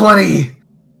 Natural 20!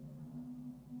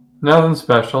 Nothing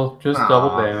special, just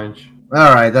double Aw. damage.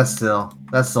 Alright, that's still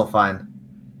fine.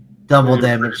 Double Pretty-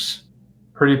 damage.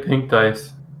 Pretty pink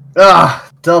dice.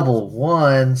 Double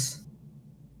ones.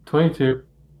 22.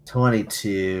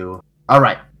 22.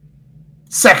 Alright.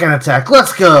 Second attack,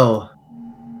 let's go!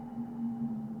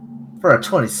 For a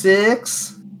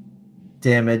 26.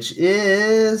 Damage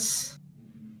is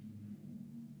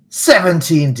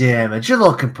 17 damage. You're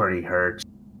looking pretty hurt.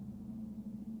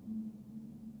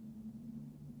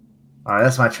 Alright,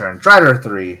 that's my turn. Drider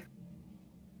 3.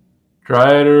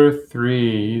 Drider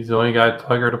 3. He's only got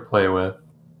Tugger to play with.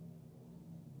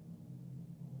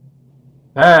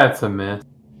 That's a miss.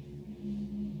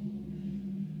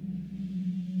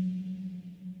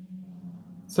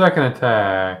 Second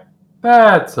attack.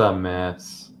 That's a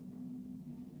miss.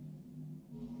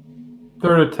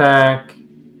 Third attack.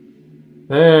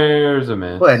 There's a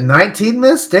miss. What, 19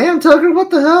 miss? Damn, Tucker, what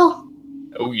the hell?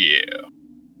 Oh yeah.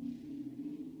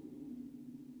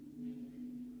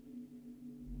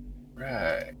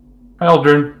 Right.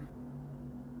 Eldrin.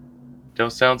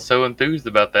 Don't sound so enthused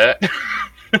about that.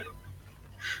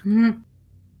 Mhm.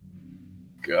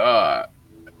 God.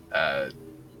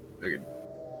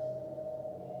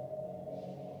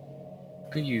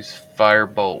 Could use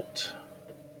Firebolt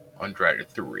on Drider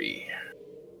 3.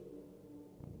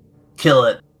 Kill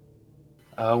it.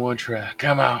 I want to try.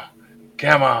 Come on.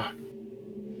 Come on.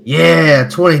 Yeah,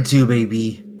 22,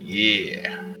 baby.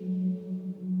 Yeah.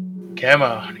 Come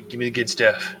on. Give me the good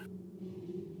stuff.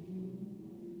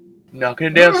 Knocking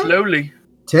it down slowly.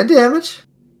 10 damage.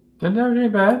 Didn't have any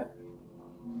bad.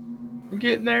 We're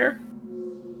getting there.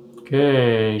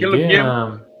 Okay, Kill him, Jim.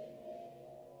 Gim.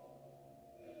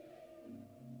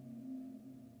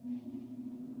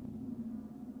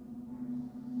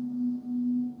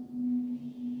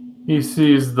 He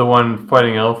sees the one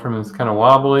fighting Elfram is kind of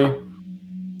wobbly,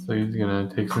 so he's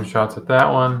gonna take some shots at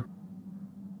that one.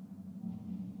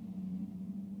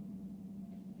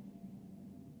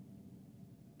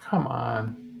 Come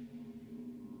on.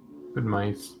 Good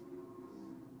mice.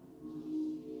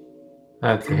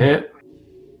 That's a hit.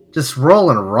 Just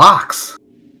rolling rocks.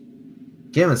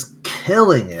 Gim is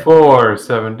killing it.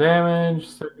 7 damage.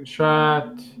 Second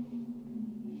shot.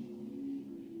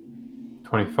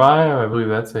 25. I believe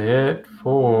that's a hit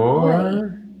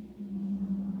for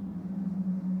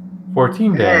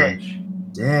 14 damage.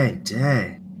 Dang.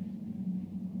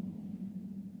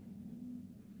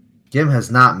 Gim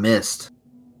has not missed.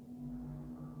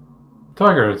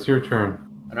 Tugger, it's your turn.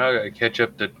 I know I gotta catch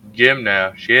up to Gim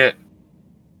now. Shit.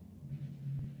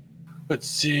 Let's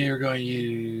see, we're gonna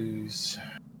use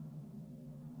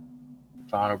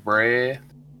Final Breath.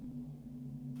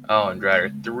 Oh, and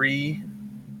Drider 3.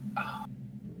 Oh.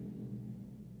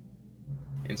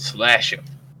 And slash him.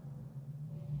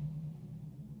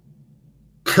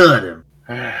 Cut him.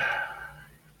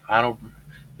 Final.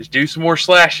 Just do some more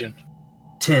slashing.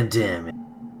 10 damage.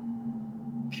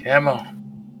 Come on.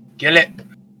 Kill it.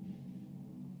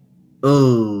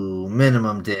 Ooh,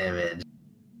 minimum damage.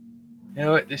 You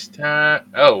know what, this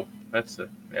time... Oh, that's the...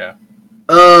 Yeah.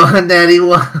 Oh, natty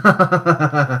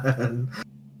 1.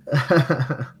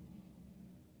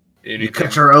 You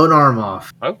cut your own arm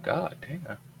off. Oh, God,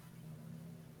 damn.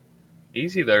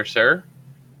 Easy there, sir.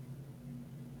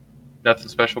 Nothing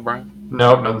special, Brian?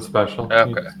 Nope, nothing special. Okay.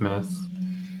 You just miss.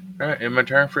 Alright, in my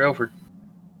turn for Ilford.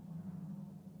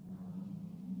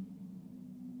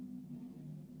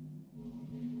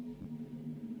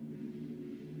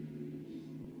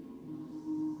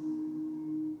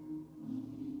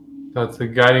 That's a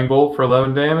guiding bolt for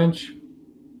 11 damage.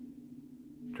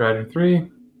 Drider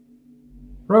 3.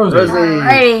 Rosie.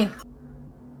 Alrighty.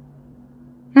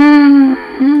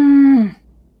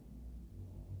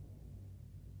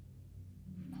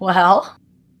 Well.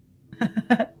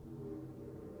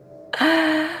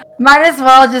 Might as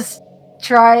well just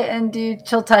try and do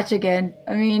chill touch again.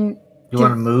 I mean, You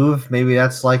want to move? Maybe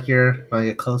that's like want to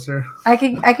get closer? I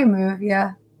can move,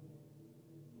 yeah.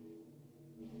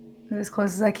 Move as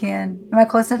close as I can. Am I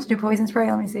close enough to do poison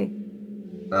spray? Let me see.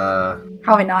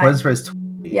 Probably not. Poison spray is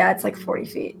 20 feet. Yeah, it's like 40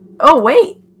 feet. Oh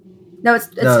wait, no,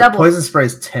 it's No, double. poison spray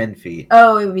is 10 feet.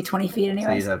 Oh, it would be 20 feet So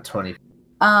anyway. you'd have 20 feet.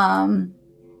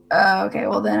 Okay,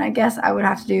 well then I guess I would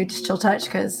have to do just chill touch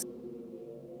because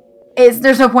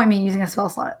there's no point in me using a spell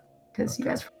slot because you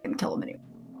guys are gonna kill him anyway.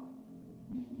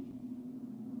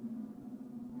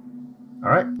 All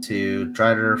right, to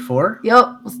Drider 4. Yep,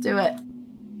 let's do it.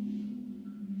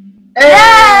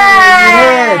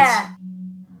 Yeah!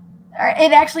 All right,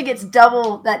 it actually gets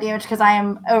double that damage because I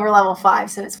am over level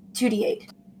 5, so it's 2d8.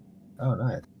 Oh,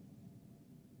 nice.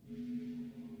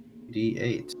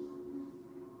 D8.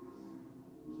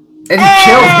 And you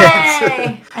killed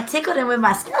it! I tickled him with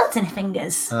my skeleton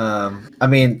fingers. I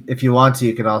mean, if you want to,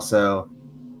 you can also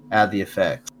add the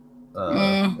effect.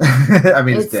 I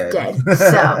mean, it's dead.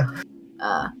 So,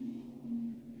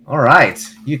 all right,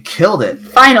 you killed it.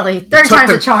 Finally, third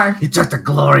time's a charm. You took the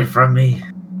glory from me.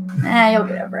 You'll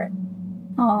get over it.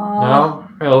 No,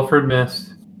 Ilford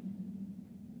missed.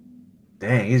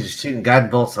 Dang, he's just shooting guiding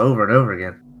bolts over and over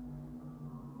again.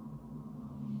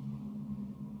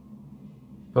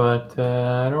 But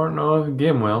I don't know if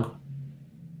Gim will.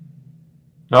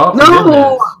 Oh,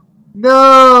 No!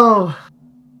 No!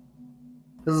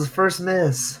 This is his first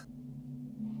miss.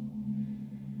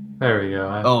 There we go.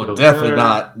 That Oh, feels definitely better.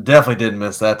 not. Definitely didn't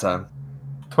miss that time.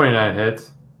 29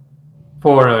 hits.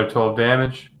 For another 12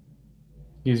 damage.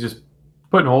 He's just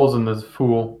putting holes in this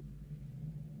fool.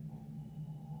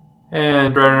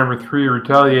 And Drider number 3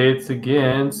 retaliates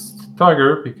against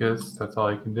Tugger because that's all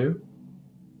he can do.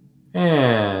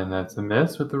 And that's a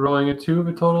miss with the rolling a 2 of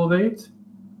a total of 8.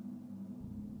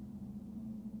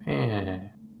 And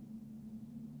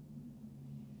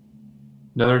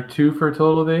another 2 for a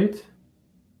total of 8.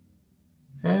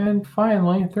 And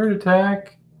finally, third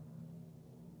attack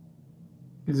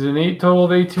is an 8 total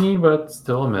of 18, but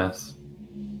still a miss.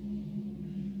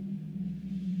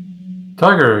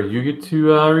 Tugger, you get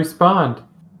to respond.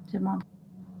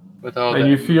 With all And that.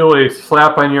 you feel a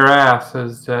slap on your ass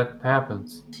as that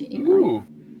happens. Ooh.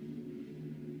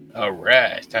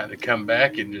 Alright, it's time to come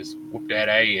back and just whoop that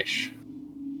ass.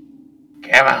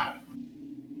 Come on.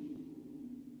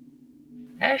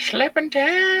 Ass slapping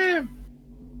time.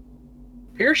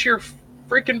 Pierce your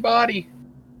freaking body.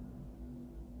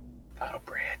 Final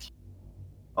breath.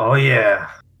 Oh, yeah.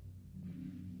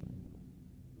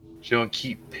 So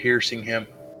keep piercing him.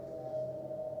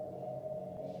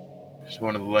 Just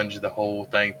want to lunge the whole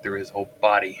thing through his whole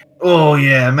body. Oh,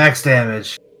 yeah. Max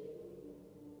damage.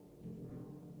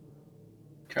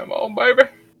 Come on, baby.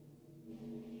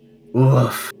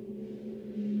 Woof.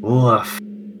 Woof.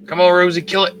 Come on, Rosie,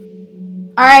 kill it.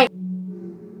 All right.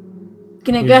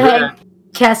 Gonna go ahead,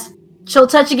 cast Chill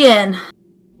Touch again.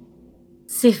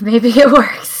 See if maybe it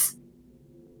works.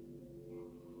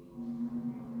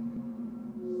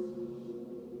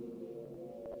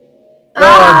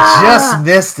 Oh, just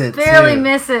missed it. Barely too.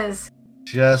 misses.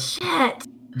 Just Shit.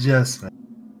 missed.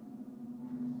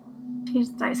 Change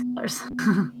the dice colors.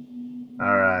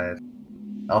 All right.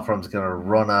 Elfrum's gonna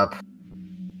run up.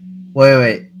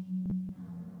 Wait.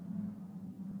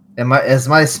 Is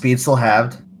my speed still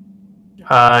halved?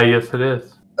 Yes, it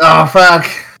is. Oh, fuck.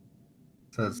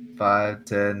 So it's 5,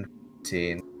 10,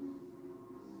 15.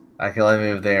 I can only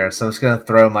move there, so I'm just gonna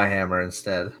throw my hammer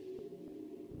instead.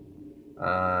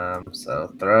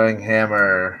 So throwing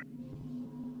hammer.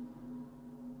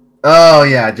 Oh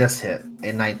yeah, I just hit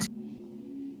a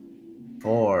 19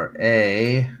 for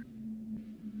a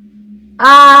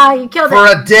You killed for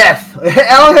it. a death.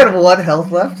 Alan had 1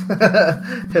 health left.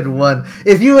 Had 1.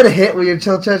 If you would have hit with your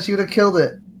chill touch, you would have killed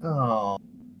it. Oh,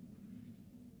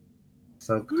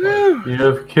 so close. You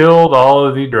have killed all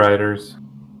of the Driders.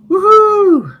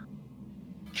 Woohoo!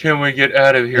 Can we get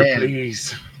out of here, Man.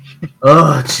 please?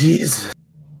 Oh, jeez.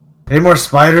 Any more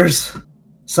spiders?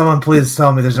 Someone please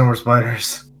tell me there's no more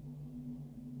spiders.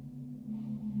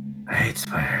 I hate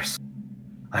spiders.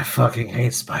 I fucking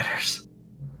hate spiders.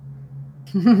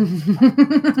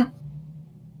 Don't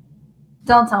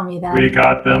tell me that. We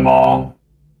got them all.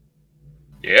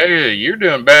 Yeah, you're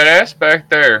doing badass back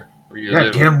there. Where you Yeah,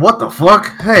 live. Kim, what the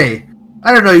fuck? Hey,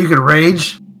 I didn't know you could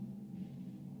rage.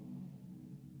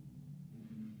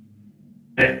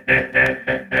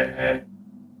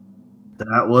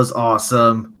 That was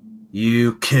awesome.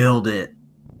 You killed it.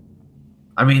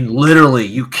 I mean, literally,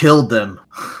 you killed them.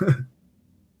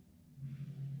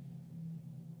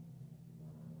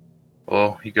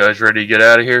 Well, you guys ready to get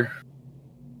out of here?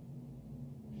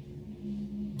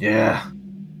 Yeah.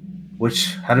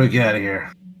 How do we get out of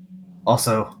here?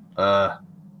 Also,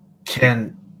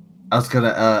 Ken, I was gonna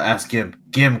ask Gim.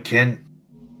 Gim, can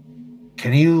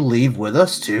you leave with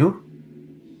us too?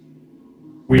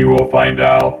 We will find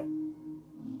out.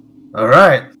 All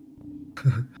right.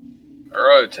 All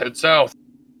right, let's head south.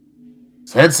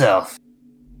 Let's head south.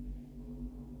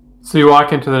 So you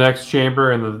walk into the next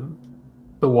chamber, and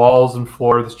the walls and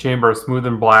floor of this chamber are smooth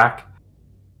and black,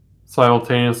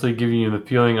 simultaneously giving you the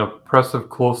feeling of oppressive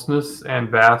closeness and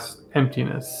vast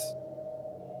emptiness.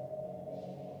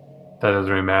 That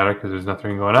doesn't really matter because there's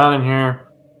nothing going on in here.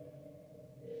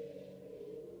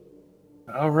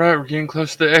 All right, we're getting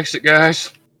close to the exit,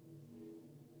 guys.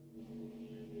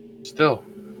 Still,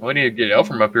 we need to get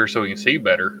Elfram up here so we can see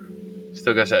better.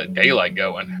 Still got that daylight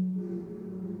going.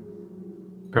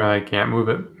 Probably can't move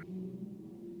it.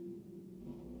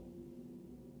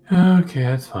 Okay,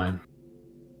 that's fine.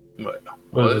 But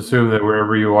Let's assume that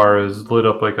wherever you are is lit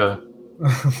up like a...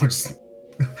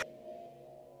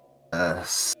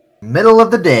 Middle of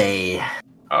the day.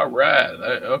 all right,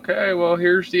 okay. Well,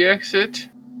 here's the exit.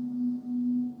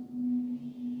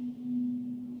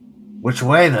 Which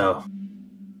way though?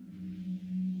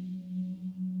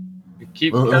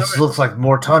 Keep Well, coming. this looks like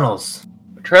more tunnels.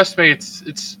 Trust me,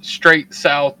 it's straight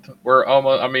south. We're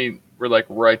almost. I mean, we're like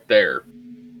right there.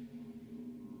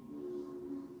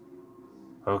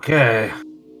 Okay.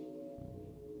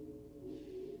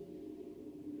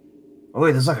 Oh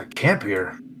wait, there's like a camp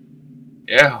here.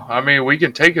 Yeah, I mean, we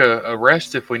can take a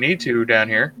rest if we need to down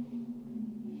here.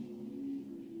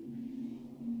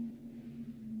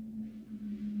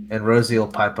 And Rosie will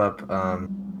pipe up.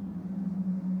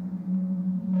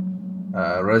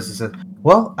 Rosie said,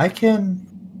 "Well, I can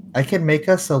make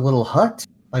us a little hut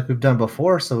like we've done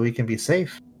before, so we can be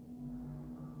safe.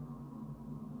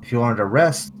 If you wanted to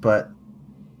rest, but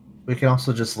we can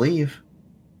also just leave."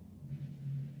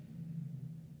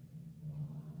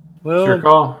 Well, It's your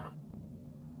call.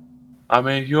 I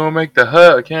mean, if you want to make the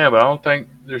hut, I can, but I don't think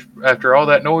there's, after all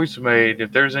that noise we made,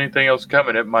 if there's anything else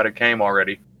coming, it might have came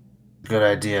already. Good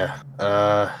idea.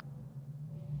 I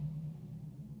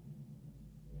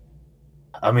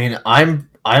mean, I'm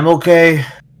okay,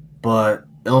 but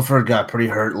Ilford got pretty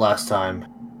hurt last time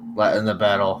in the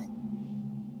battle.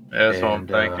 Yeah, that's what I'm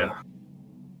thinking.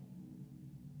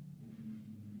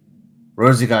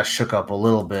 Rosie got shook up a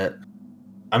little bit.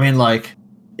 I mean, like,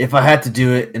 if I had to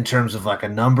do it in terms of like a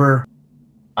number,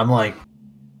 I'm like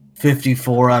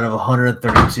 54 out of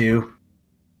 132.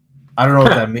 I don't know what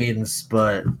that means,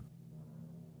 but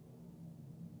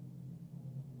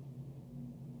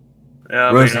Yeah,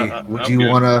 I Rosie, mean, would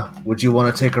you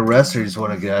wanna take a rest, or you just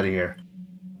want to get out of here?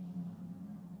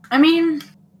 I mean,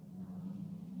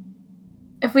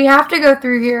 if we have to go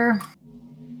through here,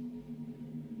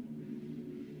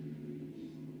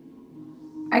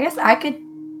 I guess I could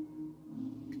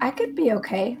be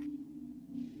okay.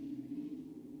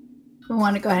 We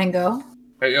want to go ahead and go.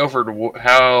 Hey, Ilford,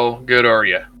 how good are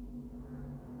you?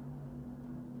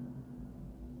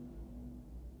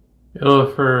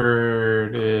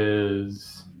 Ilford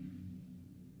is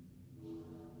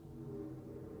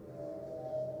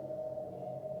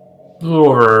a little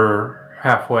over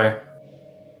halfway.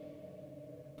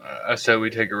 I said we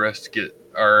take a rest to get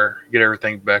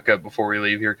everything back up before we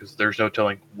leave here, because there's no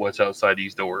telling what's outside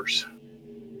these doors.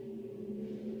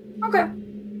 Okay.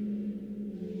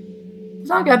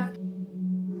 Sounds good.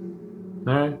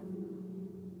 All right.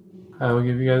 I will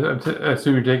give you guys. I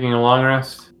assume you're taking a long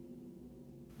rest.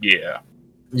 Yeah.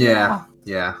 Yeah.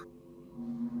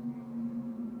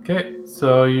 Okay,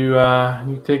 so you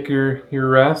take your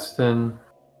rest, and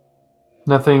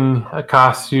nothing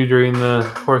accosts you during the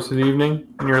course of the evening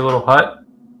in your little hut.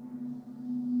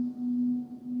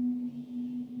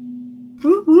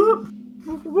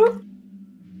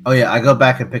 Oh yeah, I go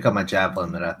back and pick up my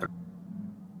javelin that I threw,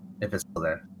 if it's still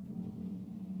there.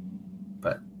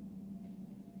 But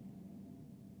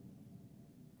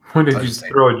When did you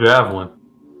throw a javelin?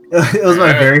 it was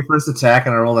my very first attack,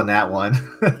 and I rolled a nat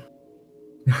 1.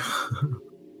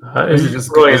 It's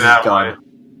just really that way.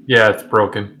 Yeah, it's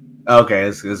broken. Okay,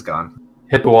 it's gone.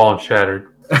 Hit the wall and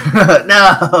shattered.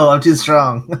 No, I'm too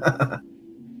strong.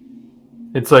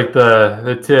 It's like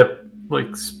the tip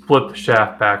like split the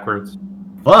shaft backwards.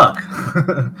 Fuck.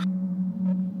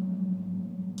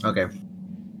 Okay.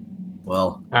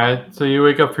 Well. Alright, so you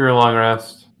wake up for your long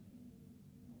rest.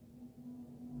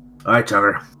 Alright,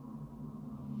 Trevor.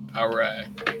 Alright.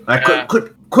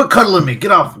 Quit cuddling me.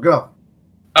 Get off. Go.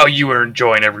 Oh, you were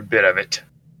enjoying every bit of it.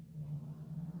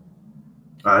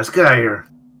 Alright, let's get out of here.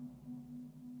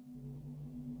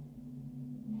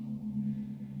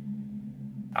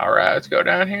 Alright, let's go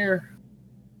down here.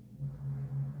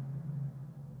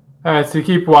 Alright, so you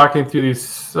keep walking through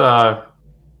these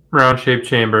round-shaped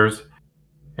chambers,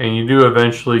 and you do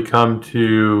eventually come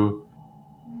to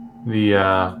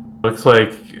the looks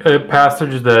like a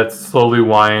passage that slowly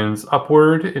winds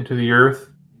upward into the earth.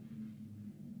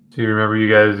 So you remember, you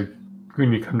guys,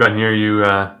 when you come down here, you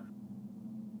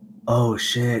oh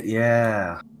shit,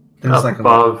 yeah. There's up like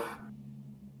above.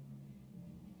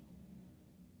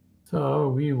 So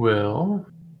we will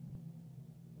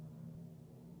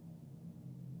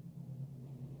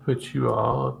put you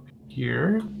all up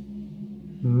here.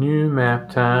 New map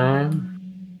time.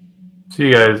 So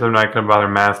you guys, I'm not going to bother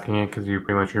masking it because you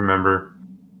pretty much remember.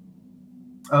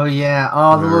 Oh yeah,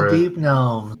 oh, the little deep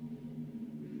gnomes.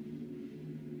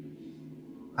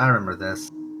 I remember this.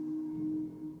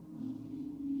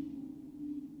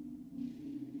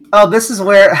 Oh, this is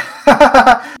where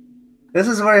this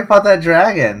is where I fought that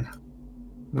dragon.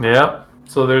 Yep.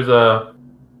 So there's a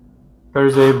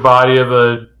body of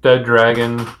a dead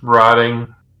dragon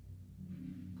rotting,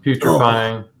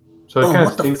 putrefying. So it kind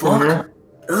of stinks in here.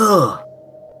 Ugh.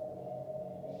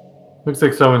 Looks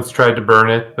like someone's tried to burn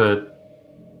it, but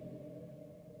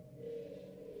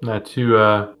not too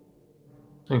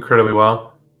incredibly well.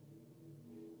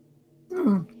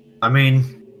 I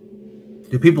mean,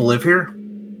 do people live here?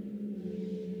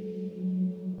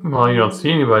 Well, you don't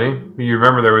see anybody. You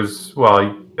remember there was, well,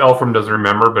 Elfram doesn't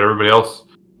remember, but everybody else,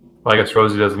 well, I guess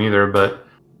Rosie doesn't either, but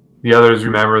the others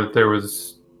remember that there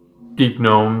was deep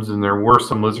gnomes, and there were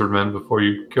some lizard men before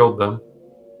you killed them.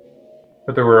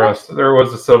 But there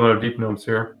was a settlement of deep gnomes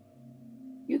here.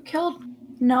 You killed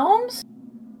gnomes?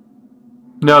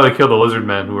 No, they killed the lizard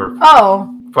men who were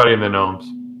fighting the gnomes.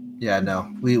 Yeah,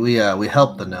 no. We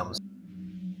helped the gnomes.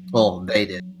 Well, they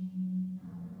did. I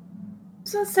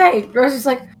was gonna say, Rosie's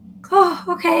like, oh,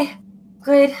 okay,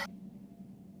 good.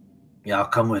 Yeah, I'll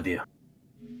come with you.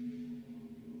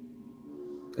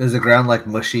 Is the ground like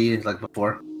mushy like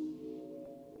before?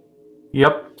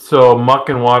 Yep, so muck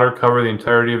and water cover the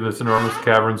entirety of this enormous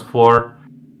cavern's floor.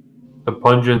 The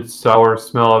pungent, sour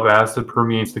smell of acid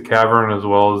permeates the cavern as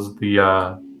well as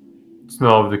the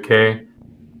smell of decay.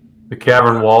 The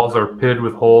cavern walls are pitted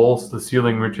with holes. The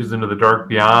ceiling reaches into the dark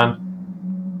beyond,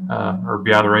 or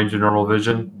beyond the range of normal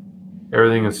vision.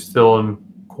 Everything is still and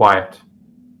quiet,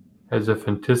 as if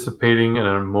anticipating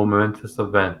a momentous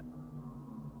event.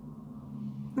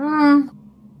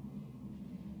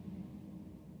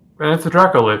 And it's a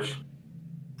Dracolich.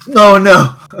 No,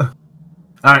 no. All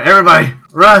right, everybody,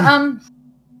 run.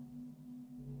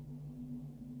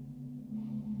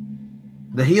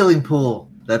 The healing pool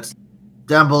that's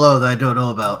down below that I don't know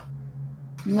about.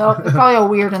 No, there's probably a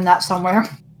weird in that somewhere.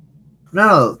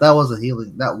 No, that was a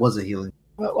healing.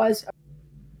 What was?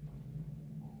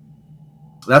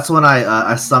 That's when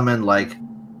I summoned like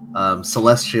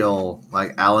celestial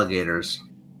like alligators.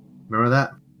 Remember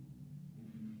that?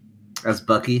 As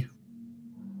Bucky.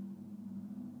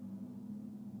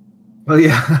 Oh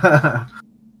yeah.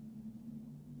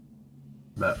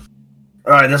 But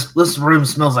all right, this room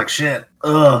smells like shit.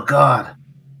 Oh god.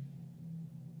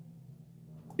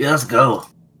 Yeah, let's go.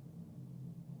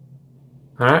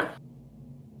 All right.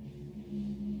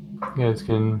 You guys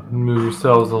can move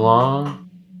yourselves along.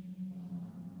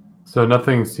 So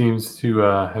nothing seems to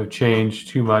have changed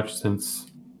too much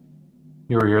since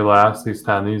you were here last, at least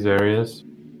not in these areas.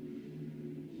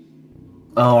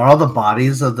 Oh, are all the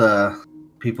bodies of the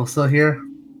people still here?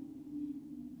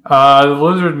 The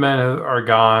lizard men are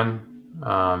gone.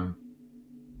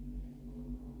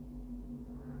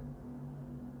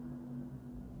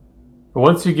 But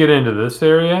once you get into this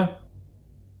area,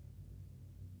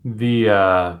 you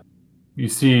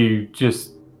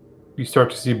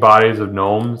start to see bodies of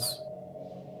gnomes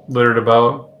littered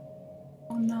about.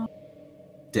 Oh no.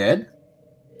 Dead?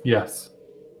 Yes.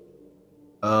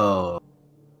 Oh.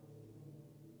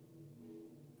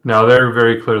 No, they're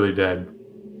very clearly dead.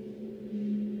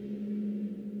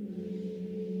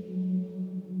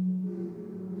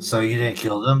 So you didn't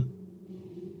kill them?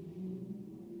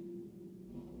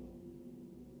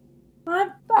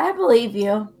 I believe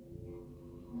you.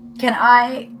 Can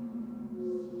I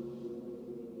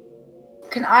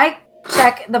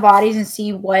check the bodies and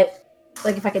see what,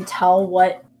 like, if I can tell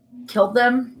what killed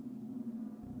them?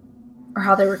 Or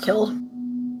how they were killed?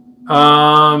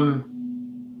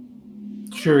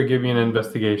 Sure, give me an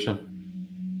investigation.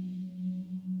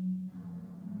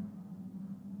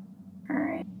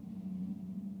 Alright.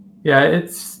 Yeah,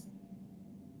 it's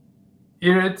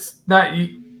not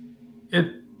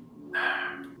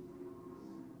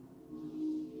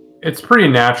it's pretty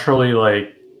naturally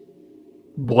like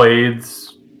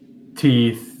blades,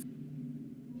 teeth,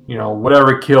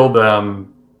 whatever killed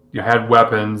them, you had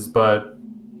weapons, but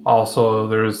also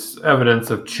there's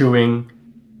evidence of chewing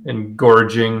and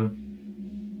gorging.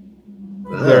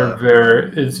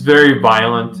 It's very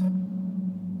violent.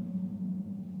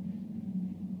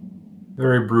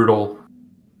 Very brutal.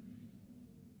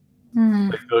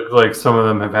 It looks like some of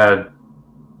them have had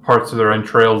parts of their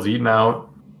entrails eaten out.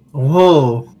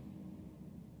 Whoa.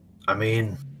 I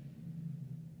mean,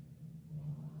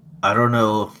 I don't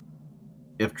know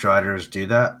if Driders do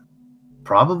that.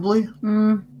 Probably.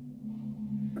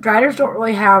 Driders don't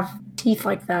really have teeth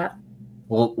like that.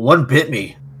 Well, one bit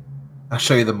me. I'll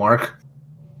show you the mark.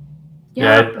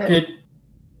 The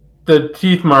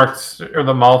teeth marks or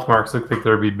the mouth marks look like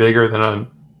they'd be bigger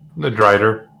than the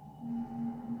Drider.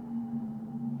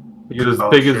 Because as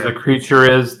big as the creature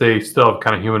is, they still have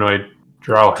kind of humanoid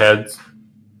drow heads.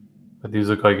 But these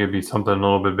look like it'd be something a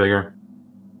little bit bigger.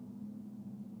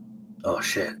 Oh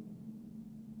shit.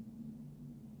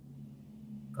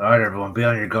 Alright everyone, be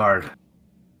on your guard.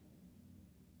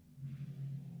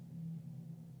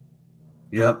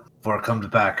 Yep, before it comes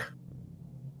back.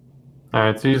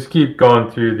 Alright, so you just keep going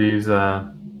through these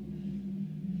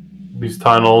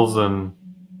tunnels, and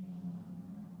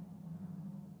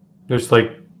there's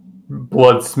like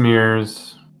blood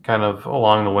smears kind of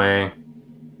along the way.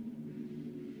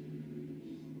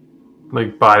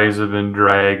 Like bodies have been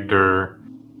dragged, or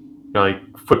like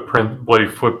bloody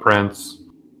footprints.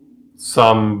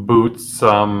 Some boots,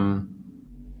 some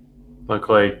look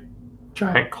like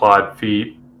giant clawed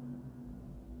feet.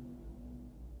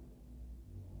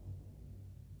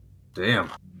 Damn.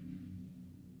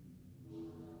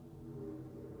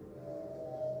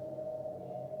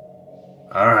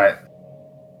 All right.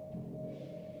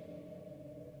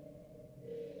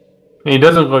 And he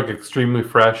doesn't look extremely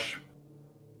fresh.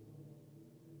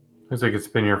 Looks like it's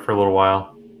been here for a little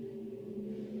while.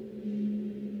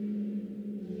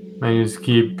 And you just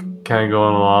keep kind of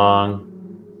going along.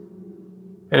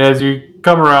 And as you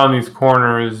come around these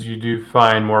corners, you do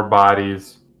find more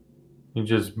bodies. You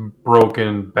just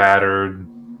broken, battered,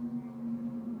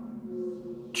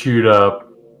 chewed up.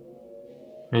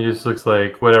 It just looks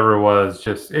like whatever it was,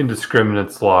 just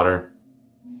indiscriminate slaughter.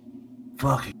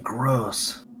 Fucking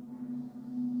gross.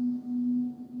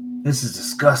 This is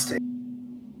disgusting.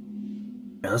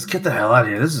 Yeah, let's get the hell out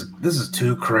of here. This is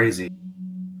too crazy.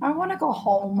 I want to go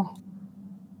home.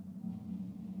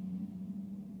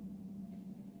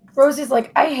 Rosie's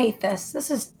like, I hate this.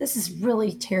 This is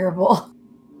really terrible.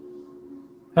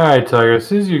 All right, Tiger. As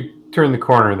soon as you turn the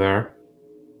corner there,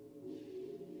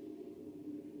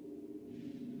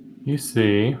 you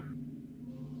see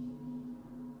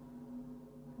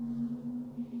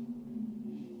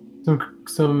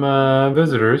some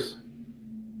visitors.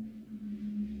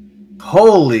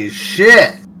 Holy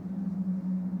shit!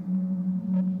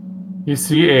 You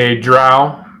see a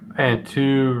drow and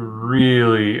two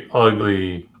really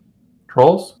ugly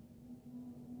trolls.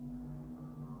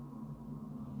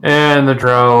 And the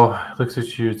drow looks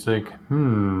at you. It's like,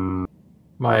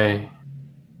 my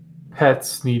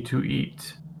pets need to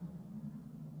eat.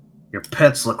 Your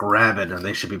pets look rabid and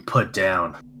they should be put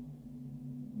down.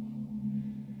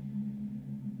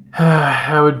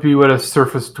 That would be what a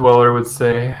surface dweller would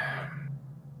say.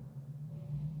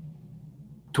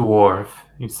 Dwarf,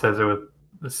 he says it with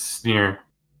a sneer.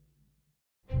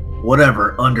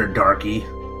 Whatever, Underdarky.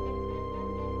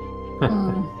 I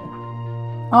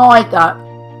don't like that.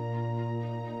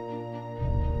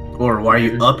 Or why are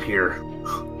you up here?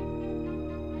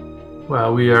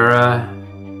 Well, we are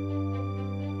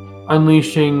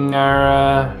unleashing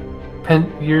our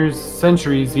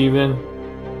centuries even,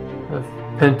 of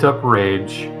pent-up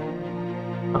rage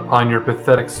upon your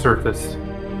pathetic surface.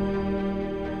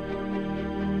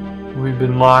 We've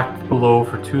been locked below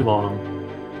for too long.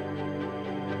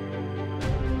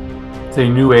 It's a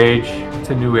new age, it's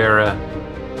a new era,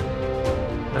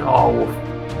 and all will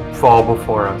fall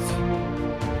before us.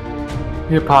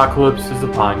 The apocalypse is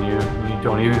upon you, and you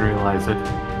don't even realize it.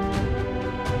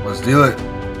 Let's do it.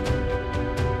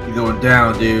 You're going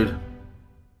down, dude.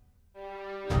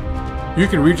 You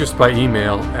can reach us by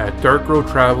email at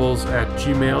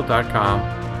darkroadtravels@gmail.com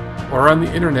or on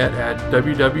the internet at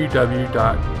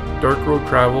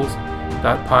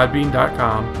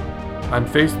www.darkroadtravels.podbean.com, on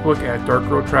Facebook at Dark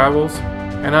Road Travels,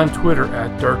 and on Twitter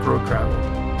at Dark Road Travel.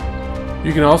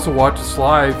 You can also watch us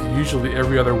live, usually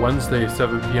every other Wednesday,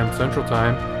 7 p.m. Central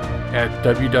Time, at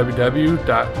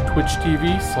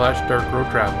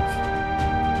www.twitch.tv/darkroadtravels.